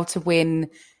really well to win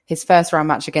his first round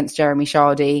match against Jeremy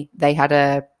Chardy. They had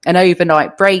an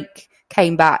overnight break,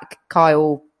 came back.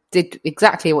 Kyle did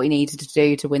exactly what he needed to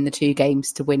do to win the 2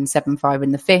 games to win 7-5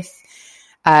 in the 5th.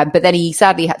 But then he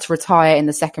sadly had to retire in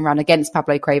the second round against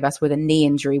Pablo Cuevas with a knee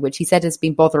injury, which he said has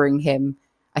been bothering him,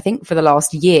 I think, for the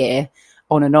last year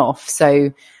on and off.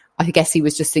 So I guess he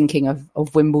was just thinking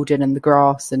of Wimbledon and the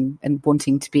grass and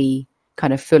wanting to be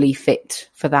kind of fully fit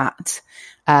for that.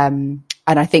 And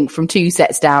I think from 2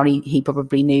 sets down, he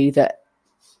probably knew that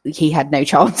he had no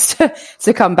chance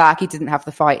to come back. He didn't have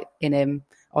the fight in him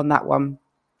on that one.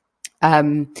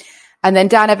 And then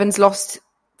Dan Evans lost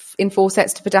in 4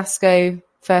 sets to Verdasco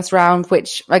first round,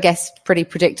 which I guess pretty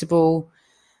predictable.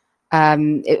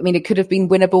 It could have been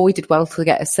winnable. He did well to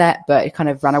get a set, but it kind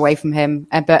of ran away from him.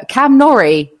 But Cam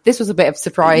Norrie, this was a bit of a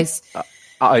surprise.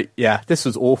 This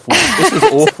was awful. This was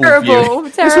awful. Terrible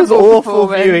this was awful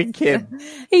viewing, Kim.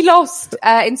 He lost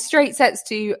in straight sets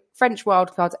to French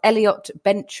wildcard Elliot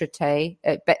Benchetry.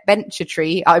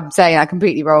 I'm saying that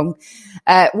completely wrong.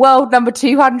 World number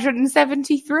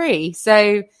 273.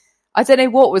 So I don't know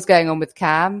what was going on with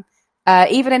Cam.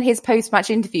 Even in his post-match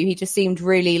interview, he just seemed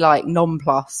really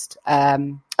nonplussed. I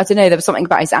don't know, there was something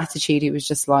about his attitude. He was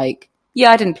just like,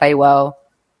 yeah, I didn't play well.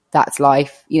 that's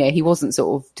life. You know, he wasn't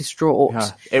sort of distraught.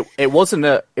 Yeah. It wasn't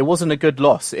a good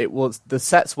loss. The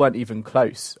sets weren't even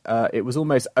close. It was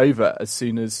almost over as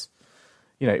soon as,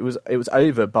 you know, it was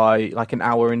over by like an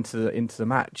hour into the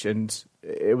match, and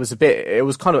it was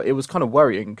kind of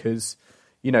worrying because,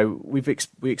 you know, we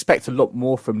expect a lot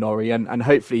more from Norrie, and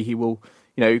hopefully he will,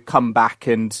 you know, come back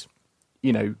and,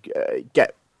 you know,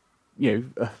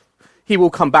 he will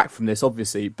come back from this,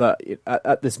 obviously, but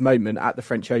at this moment, at the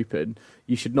French Open,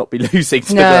 you should not be losing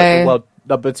to the world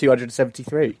number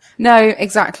 273. No,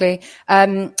 exactly.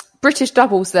 British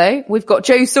doubles, though. We've got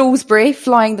Joe Salisbury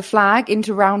flying the flag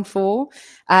into round 4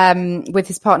 with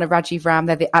his partner Rajiv Ram.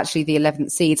 They're actually the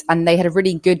 11th seeds, and they had a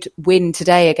really good win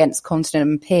today against Konta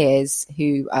and Piers,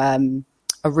 who are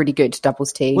a really good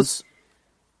doubles team. Was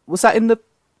that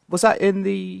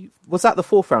the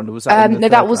fourth round, or was that no,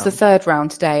 that was the third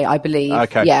round today, I believe.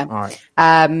 Okay, yeah. All right.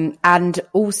 And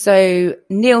also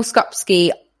Neil Skupski,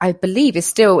 I believe, is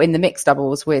still in the mixed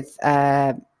doubles with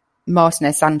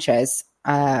Martinez Sanchez.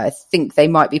 I think they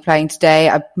might be playing today.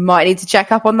 I might need to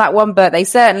check up on that one, but they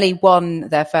certainly won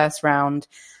their first round.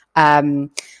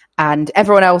 And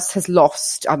everyone else has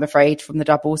lost, I'm afraid, from the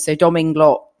doubles. So Dom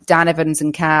Inglot, Dan Evans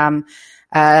and Cam,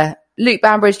 Luke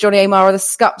Bambridge, Johnny O'Mara, the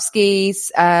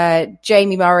Skupskis,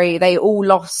 Jamie Murray, they all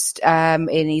lost in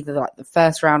either like the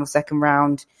first round or second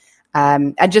round.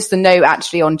 And just a note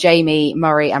actually on Jamie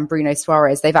Murray and Bruno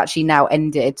Suarez, they've actually now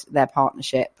ended their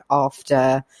partnership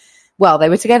after, well, they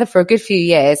were together for a good few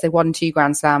years. They won 2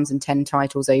 Grand Slams and 10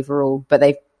 titles overall, but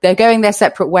they're going their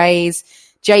separate ways.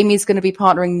 Jamie's going to be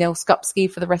partnering Neil Skupski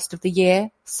for the rest of the year.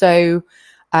 So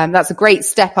that's a great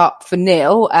step up for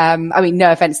Neil. I mean,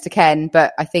 no offense to Ken,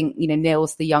 but I think, you know,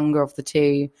 Neil's the younger of the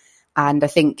two. And I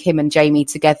think him and Jamie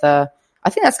together, I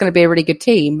think that's going to be a really good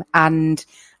team. And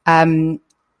I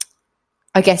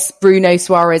guess Bruno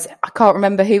Suarez, I can't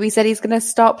remember who he said he's going to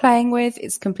start playing with.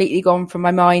 It's completely gone from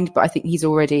my mind, but I think he's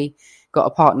already got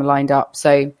a partner lined up.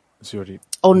 So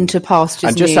on to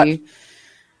pastures new.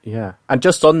 Yeah. And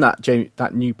just on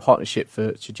that new partnership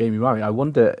for Jamie Murray, I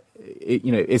wonder,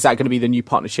 you know, is that going to be the new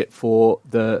partnership for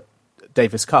the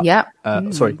Davis Cup? Yeah.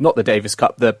 Sorry, not the Davis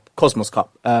Cup, the Cosmos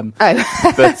Cup.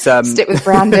 But stick with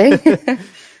branding.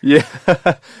 Yeah.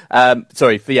 For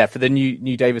the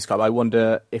new Davis Cup, I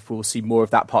wonder if we'll see more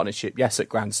of that partnership. Yes, at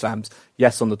Grand Slams.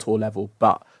 Yes, on the tour level,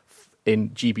 but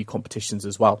in GB competitions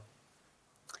as well.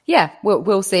 Yeah,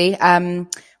 we'll see.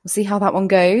 We'll see how that one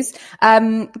goes.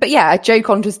 But yeah, Jo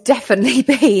Konta's definitely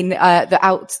been the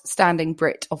outstanding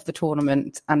Brit of the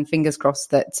tournament, and fingers crossed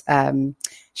that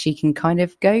she can kind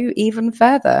of go even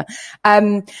further.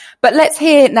 But let's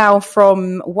hear now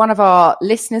from one of our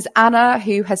listeners, Anna,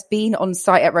 who has been on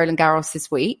site at Roland Garros this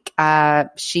week.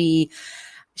 She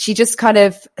just kind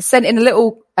of sent in a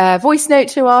little voice note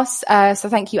to us. So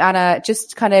thank you, Anna,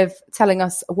 just kind of telling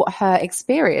us what her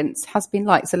experience has been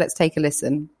like. So let's take a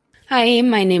listen. Hi,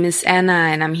 my name is Anna,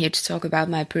 and I'm here to talk about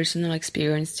my personal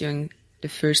experience during the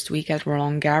first week at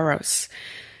Roland Garros.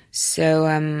 So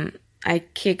I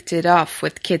kicked it off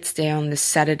with Kids Day on the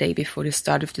Saturday before the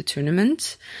start of the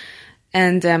tournament.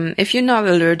 And if you're not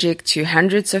allergic to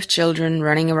hundreds of children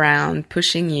running around,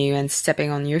 pushing you and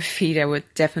stepping on your feet, I would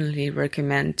definitely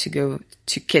recommend to go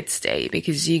to Kids Day,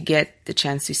 because you get the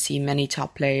chance to see many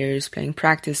top players playing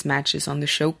practice matches on the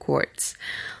show courts.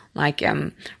 Like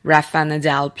Rafa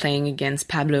Nadal playing against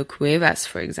Pablo Cuevas,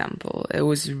 for example. It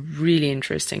was really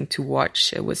interesting to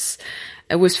watch. It was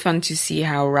fun to see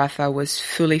how Rafa was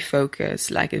fully focused,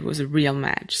 like it was a real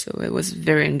match. So it was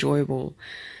very enjoyable.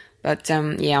 But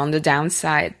on the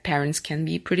downside, parents can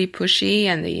be pretty pushy,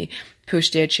 and they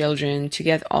push their children to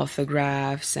get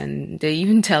autographs, and they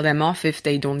even tell them off if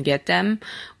they don't get them.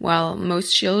 While the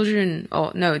children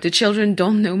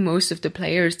don't know most of the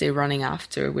players they're running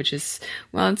after, which is,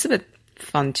 well, it's a bit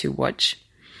fun to watch.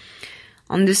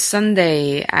 On this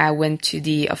Sunday, I went to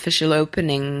the official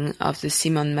opening of the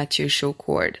Simone Mathieu show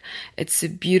court. It's a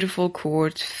beautiful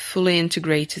court, fully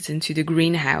integrated into the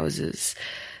greenhouses.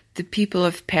 The people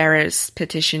of Paris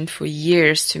petitioned for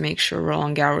years to make sure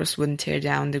Roland Garros wouldn't tear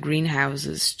down the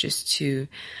greenhouses just to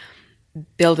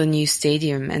build a new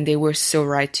stadium, and they were so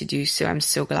right to do so. I'm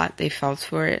so glad they fought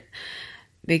for it,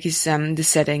 because the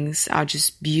settings are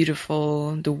just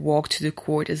beautiful. The walk to the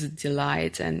court is a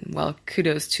delight, and, well,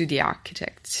 kudos to the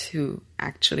architects who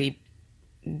actually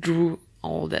drew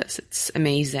all this. It's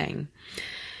amazing.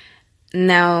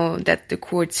 Now that the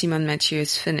court Simone Mathieu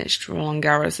is finished, Roland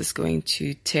Garros is going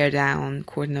to tear down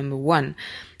court number 1,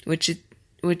 which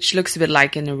looks a bit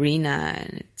like an arena,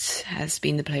 and it has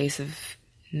been the place of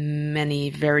many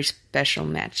very special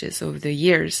matches over the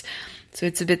years. So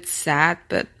it's a bit sad,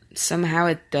 but somehow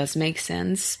it does make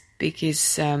sense,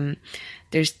 because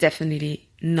there's definitely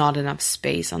not enough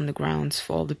space on the grounds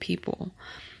for all the people.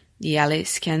 The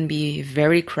alleys can be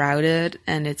very crowded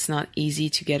and it's not easy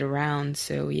to get around.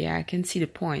 So yeah, I can see the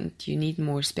point. You need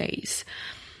more space.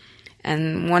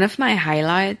 And one of my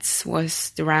highlights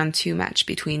was the round 2 match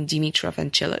between Dimitrov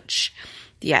and Cilic.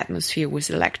 The atmosphere was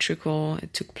electrical.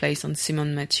 It took place on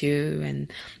Simon Mathieu,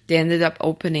 and they ended up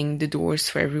opening the doors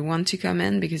for everyone to come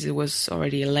in because it was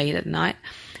already late at night.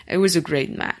 It was a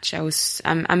great match.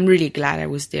 I'm really glad I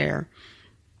was there.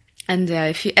 And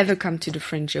if you ever come to the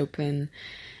French Open,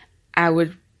 I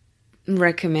would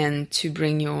recommend to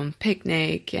bring your own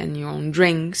picnic and your own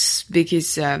drinks,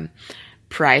 because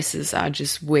prices are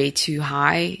just way too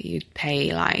high. You'd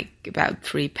pay like about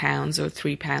 £3 or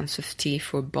 £3.50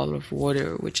 for a bottle of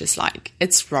water, which is like,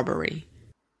 it's robbery.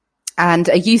 And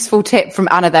a useful tip from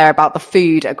Anna there about the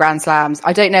food at Grand Slams.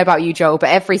 I don't know about you, Joel, but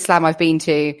every slam I've been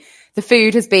to, the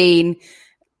food has been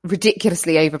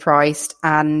ridiculously overpriced.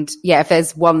 And yeah, if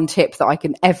there's one tip that I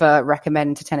can ever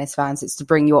recommend to tennis fans, it's to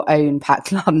bring your own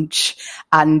packed lunch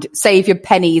and save your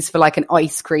pennies for like an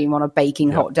ice cream on a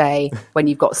baking hot day when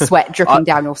you've got sweat dripping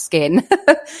down your skin.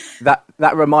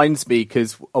 That reminds me,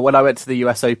 because when I went to the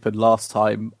US Open last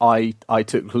time, I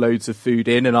took loads of food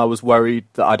in, and I was worried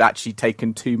that I'd actually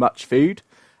taken too much food,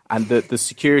 and the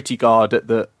security guard at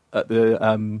the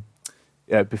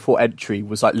before entry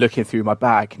was like looking through my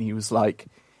bag, and he was like,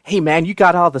 "Hey man, you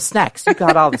got all the snacks. You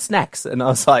got all the snacks." And I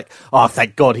was like, "Oh,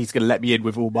 thank God, he's going to let me in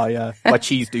with all my my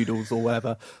cheese doodles or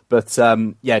whatever." But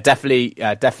definitely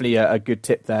a good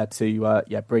tip there to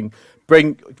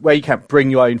bring where you can,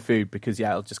 bring your own food, because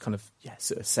it'll just kind of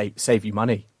sort of save you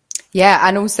money. Yeah,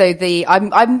 and also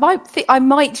I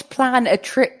might plan a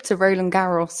trip to Roland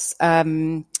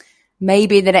Garros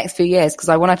maybe in the next few years, because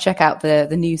I want to check out the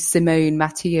new Simone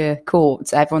Mathieu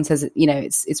court. Everyone says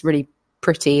it's really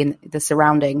pretty in the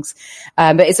surroundings,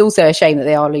 but it's also a shame that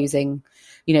they are losing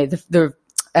the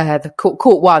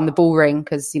court 1, the ball ring,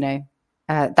 because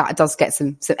that does get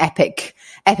some epic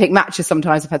matches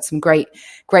sometimes. I've had some great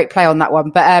play on that one,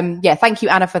 but thank you,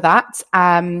 Anna, for that.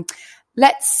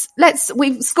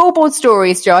 We've scoreboard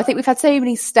stories, Joe. I think we've had so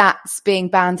many stats being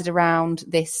banded around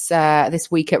this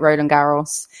week at Roland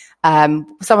Garros,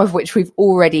 some of which we've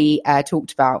already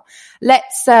talked about.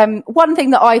 One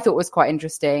thing that I thought was quite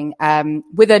interesting,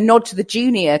 with a nod to the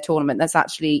junior tournament that's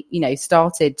actually,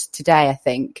 started today, I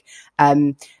think.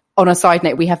 On a side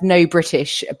note, we have no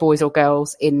British boys or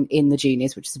girls in the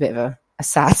juniors, which is a bit of a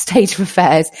sad state of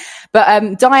affairs.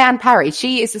 But Diane Parry,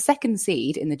 she is the second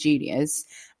seed in the juniors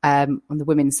on the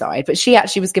women's side, but she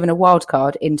actually was given a wild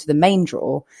card into the main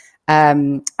draw.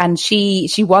 And she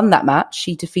won that match.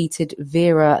 She defeated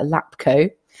Vera Lapko.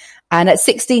 And at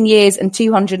 16 years and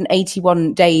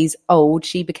 281 days old,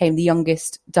 she became the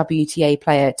youngest WTA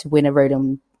player to win a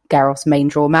Roland Garros main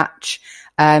draw match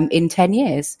in 10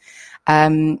 years.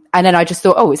 And then I just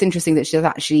thought, it's interesting that she's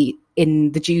actually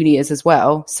in the juniors as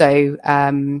well. So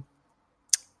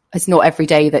it's not every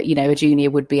day that, a junior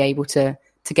would be able to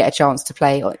get a chance to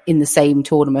play in the same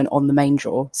tournament on the main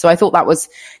draw. So I thought that was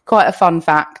quite a fun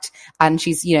fact. And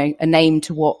she's, a name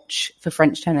to watch for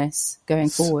French tennis going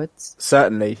forwards.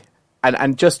 Certainly.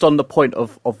 And just on the point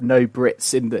of no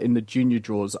Brits in the junior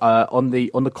draws, on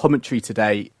the commentary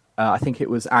today, I think it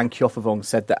was Anne Kjofavong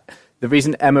said that the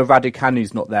reason Emma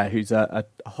Raducanu's not there, who's a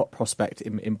hot prospect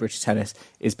in British tennis,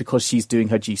 is because she's doing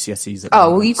her GCSEs.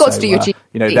 Well, you've got to do your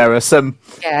GCSEs. There are some,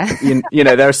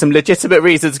 there are some legitimate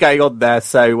reasons going on there.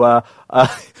 So,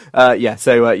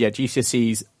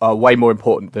 GCSEs are way more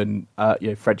important than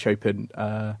French Open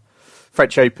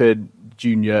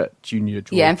junior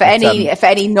draw. Yeah, and for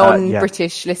any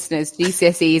non-British listeners,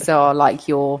 GCSEs are like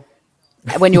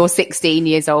when you're 16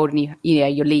 years old and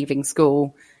you're leaving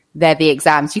school. They're the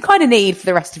exams you kind of need for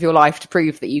the rest of your life to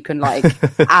prove that you can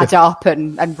add up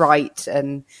and write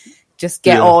and just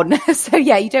get on. So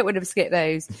you don't want to skip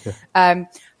those.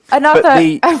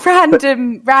 Another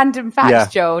random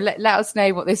fact, Joel. Let us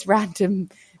know what this random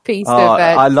piece of.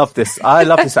 I love this. I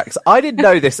fact. I didn't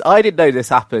know this.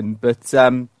 Happened, but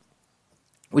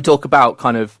we talk about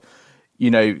kind of,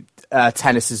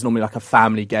 tennis is normally like a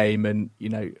family game, and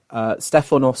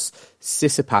Stefanos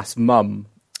Tsitsipas' mum,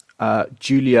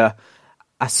 Julia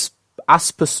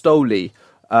Aspostoli,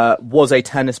 was a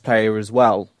tennis player as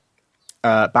well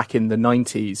back in the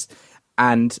 90s.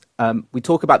 And we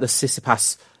talk about the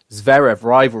Tsitsipas-Zverev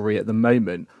rivalry at the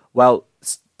moment. Well,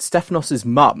 Stefanos'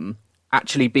 mum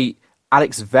actually beat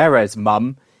Alex Zverev's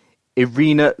mum,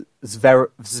 Irina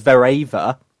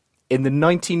Zvereva, in the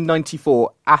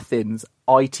 1994 Athens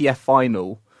ITF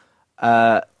final,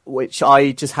 which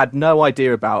I just had no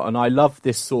idea about. And I love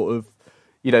this sort of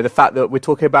the fact that we're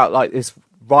talking about like this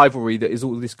rivalry that is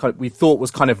all this kind of, we thought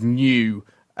was kind of new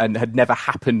and had never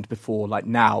happened before, like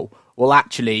now. Well,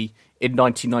 actually, in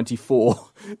 1994,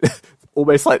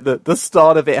 almost like the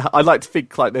start of it, I like to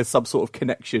think like there's some sort of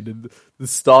connection, and the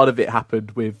start of it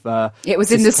happened with it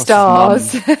was in the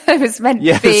stars. It was meant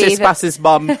to be. Tsitsipas's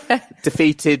mum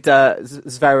defeated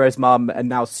Zverev's mum, and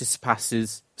now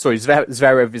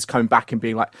Zverev is coming back and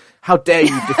being like, how dare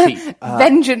you defeat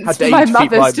vengeance for my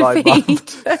mother's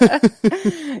defeat.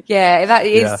 Yeah, that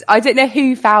is. Yeah. I don't know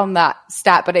who found that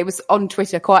stat, but it was on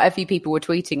Twitter. Quite a few people were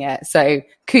tweeting it. So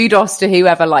kudos to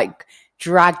whoever like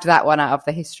dragged that one out of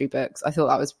the history books. I thought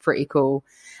that was pretty cool.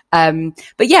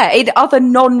 But yeah, in other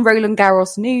non-Roland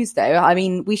Garros news though, I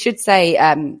mean, we should say,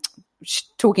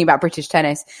 talking about British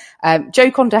tennis,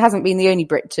 Joe Konta hasn't been the only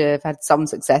Brit to have had some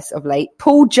success of late.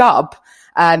 Paul Jubb,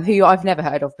 who I've never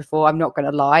heard of before, I'm not going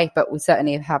to lie, but we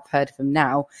certainly have heard of him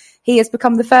now. He has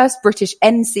become the first British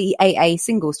NCAA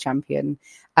singles champion.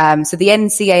 So the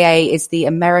NCAA is the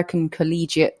American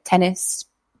Collegiate Tennis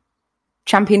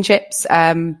Championships,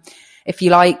 if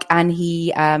you like, and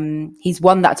he's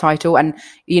won that title. And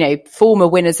former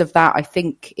winners of that I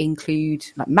think include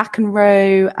like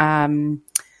McEnroe.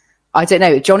 I don't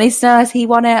know, John Isner, has he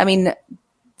won it? I mean,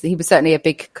 he was certainly a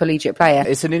big collegiate player.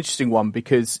 It's an interesting one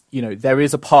because there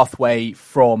is a pathway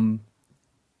from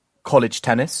college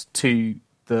tennis to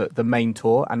the main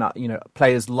tour, and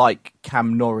players like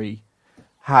Cam Norrie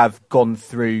have gone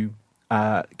through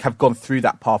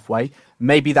that pathway.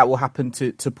 Maybe that will happen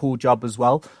to Paul Jubb as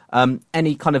well.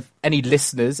 Any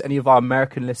listeners, any of our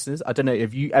American listeners, I don't know,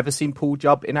 have you ever seen Paul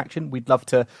Jubb in action? We'd love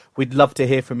to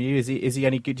hear from you. Is he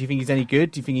any good? Do you think he's any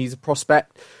good? Do you think he's a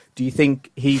prospect? Do you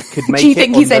think he could make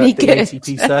it on the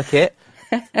ATP circuit?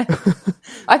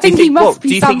 I think he must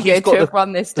be some good to have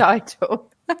won this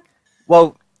title.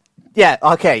 Well, yeah,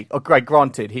 okay, great.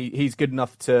 Granted, he's good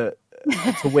enough to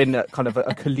win at kind of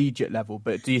a collegiate level,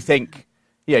 but do you think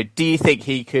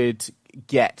he could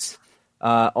get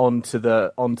onto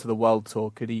the world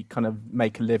tour? Could he kind of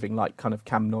make a living like kind of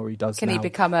Cam Norrie does? Can now he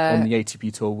become on the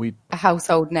ATP tour? A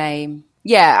household name?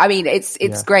 Yeah, I mean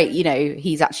it's great.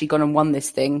 He's actually gone and won this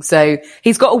thing, so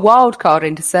he's got a wild card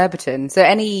into Surbiton. So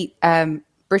any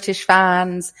British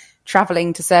fans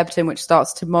travelling to Surbiton, which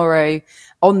starts tomorrow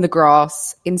on the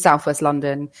grass in southwest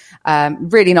London,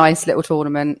 really nice little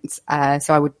tournament.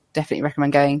 So I would definitely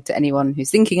recommend going to anyone who's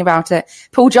thinking about it.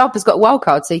 Paul Jubb has got a wild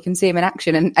card, so you can see him in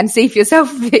action and see for yourself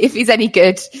if he's any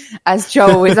good, as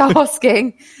Joel is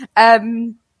asking.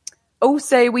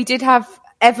 Also, we did have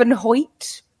Evan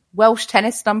Hoyt, Welsh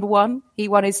tennis #1. He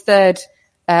won his third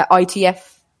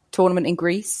ITF tournament in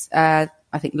Greece, I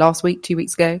think last week, 2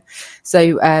 weeks ago.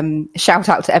 So shout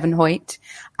out to Evan Hoyt.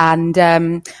 And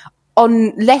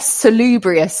on less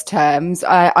salubrious terms,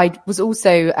 I was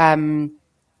also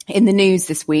in the news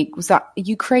this week, was that a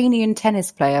Ukrainian tennis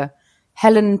player,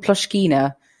 Helen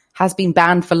Ploshkina, has been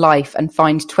banned for life and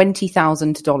fined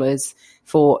 $20,000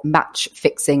 for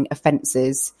match-fixing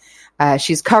offences.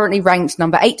 She's currently ranked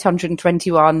number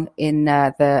 821 in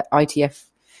the ITF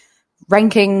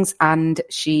rankings, and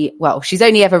she's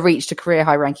only ever reached a career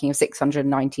high ranking of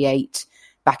 698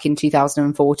 back in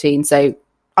 2014. So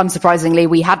unsurprisingly,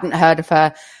 we hadn't heard of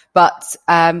her, but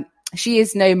she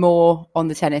is no more on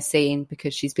the tennis scene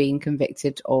because she's been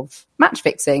convicted of match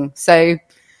fixing. So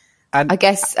I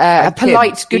guess a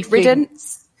polite good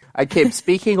riddance. And Kim,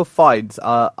 speaking of fines,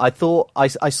 I thought I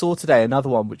saw today another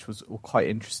one which was quite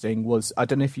interesting. Was, I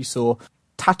don't know if you saw,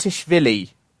 Tatishvili,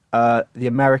 the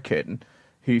American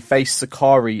who faced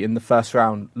Sakari in the first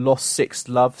round, lost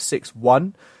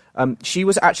 6-1. She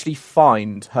was actually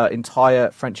fined her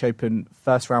entire French Open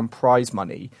first round prize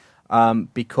money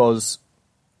because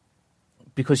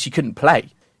she couldn't play.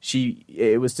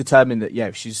 It was determined that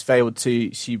if she's failed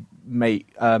to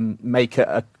make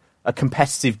a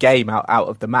competitive game out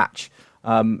of the match,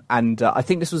 and I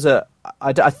think this was a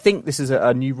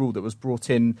new rule that was brought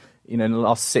in in the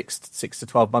last 6 to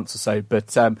 12 months or so.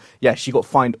 But she got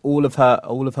fined all of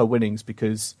her winnings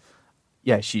because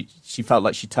she felt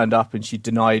like she turned up and she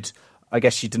denied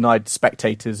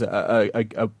spectators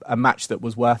a match that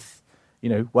was worth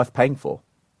paying for.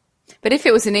 But if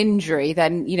it was an injury,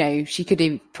 then, she could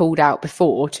have pulled out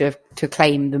before to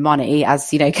claim the money, as,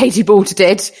 Katie Boulter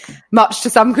did, much to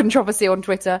some controversy on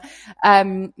Twitter.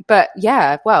 But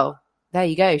yeah, well, there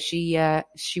you go. She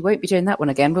won't be doing that one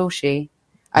again, will she?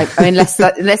 I mean, unless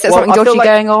there's something dodgy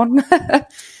going on.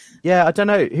 Yeah, I don't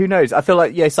know. Who knows? I feel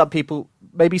like,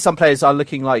 maybe some players are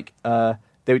looking like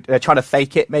they're trying to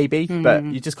fake it, maybe, but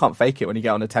you just can't fake it when you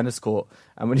get on a tennis court.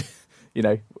 And when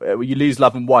you lose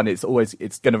love and one, it's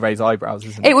going to raise eyebrows,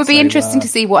 isn't it? It would be interesting to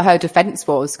see what her defence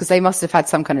was, because they must have had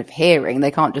some kind of hearing.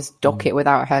 They can't just dock it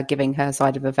without her giving her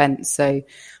side of events. So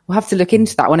we'll have to look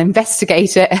into that one,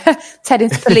 investigate it.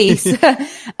 Tennis police.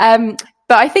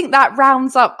 But I think that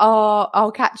rounds up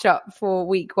our catch up for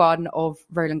week 1 of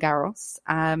Roland Garros.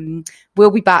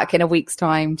 We'll be back in a week's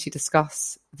time to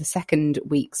discuss the second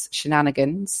week's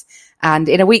shenanigans. And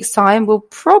in a week's time, we'll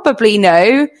probably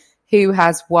know who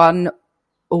has won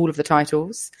all of the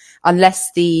titles,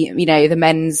 unless the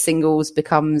men's singles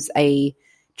becomes a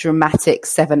dramatic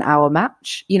 7-hour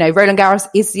match. Roland Garros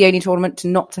is the only tournament to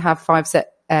not to have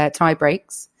 5-set tie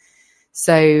breaks.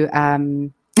 So,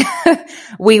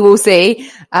 we will see.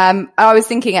 I was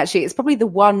thinking, actually, it's probably the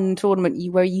one tournament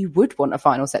where you would want a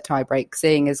final set tie break,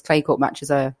 seeing as clay court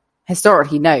matches are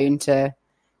historically known to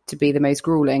be the most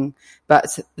grueling.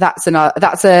 But that's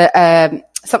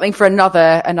something for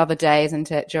another day,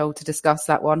 isn't it, Joel, to discuss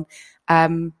that one?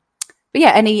 But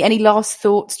yeah, any last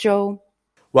thoughts, Joel?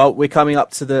 Well, we're coming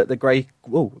up to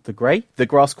the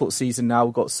grass court season now.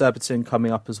 We've got Surbiton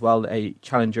coming up as well, a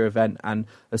challenger event, and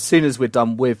as soon as we're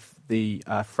done with the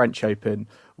French Open,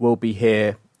 we'll be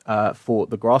here for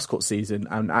the grass court season.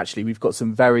 And actually, we've got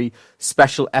some very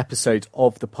special episodes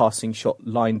of the Passing Shot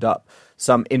lined up.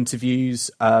 Some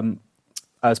interviews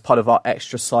as part of our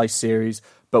extra size series,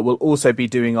 but we'll also be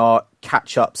doing our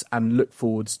catch-ups and look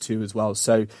forwards to as well.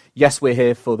 So yes, we're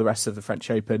here for the rest of the French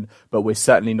Open, but we're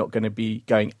certainly not going to be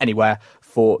going anywhere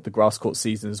for the grass court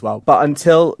season as well. But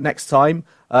until next time,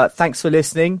 thanks for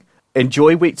listening.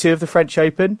 Enjoy week 2 of the French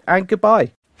Open, and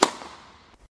goodbye.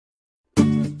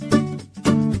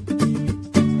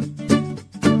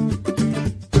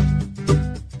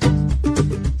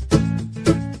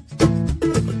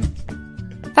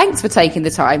 Thanks for taking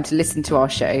the time to listen to our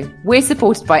show. We're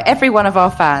supported by every one of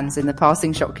our fans in the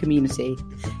Passing Shot community.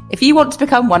 If you want to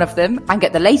become one of them and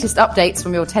get the latest updates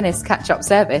from your tennis catch-up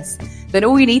service, then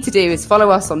all you need to do is follow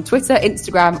us on Twitter,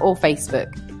 Instagram or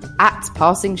Facebook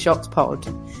 @PassingShotPod.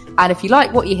 And if you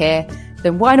like what you hear,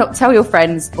 then why not tell your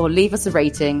friends or leave us a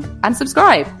rating and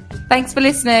subscribe. Thanks for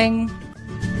listening.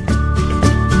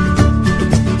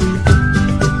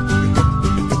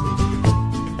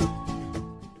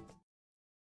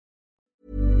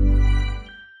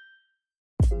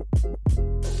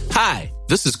 Hi,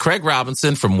 this is Craig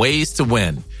Robinson from Ways to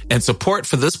Win, and support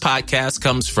for this podcast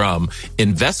comes from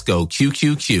Invesco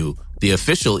QQQ, the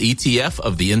official ETF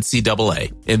of the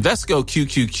NCAA. Invesco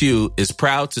QQQ is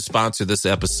proud to sponsor this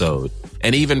episode,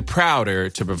 and even prouder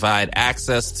to provide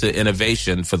access to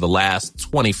innovation for the last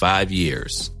 25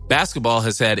 years. Basketball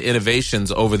has had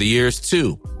innovations over the years,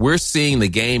 too. We're seeing the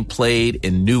game played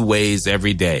in new ways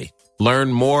every day.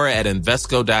 Learn more at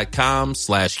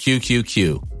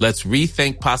Invesco.com/QQQ. Let's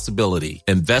rethink possibility.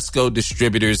 Invesco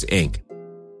Distributors, Inc.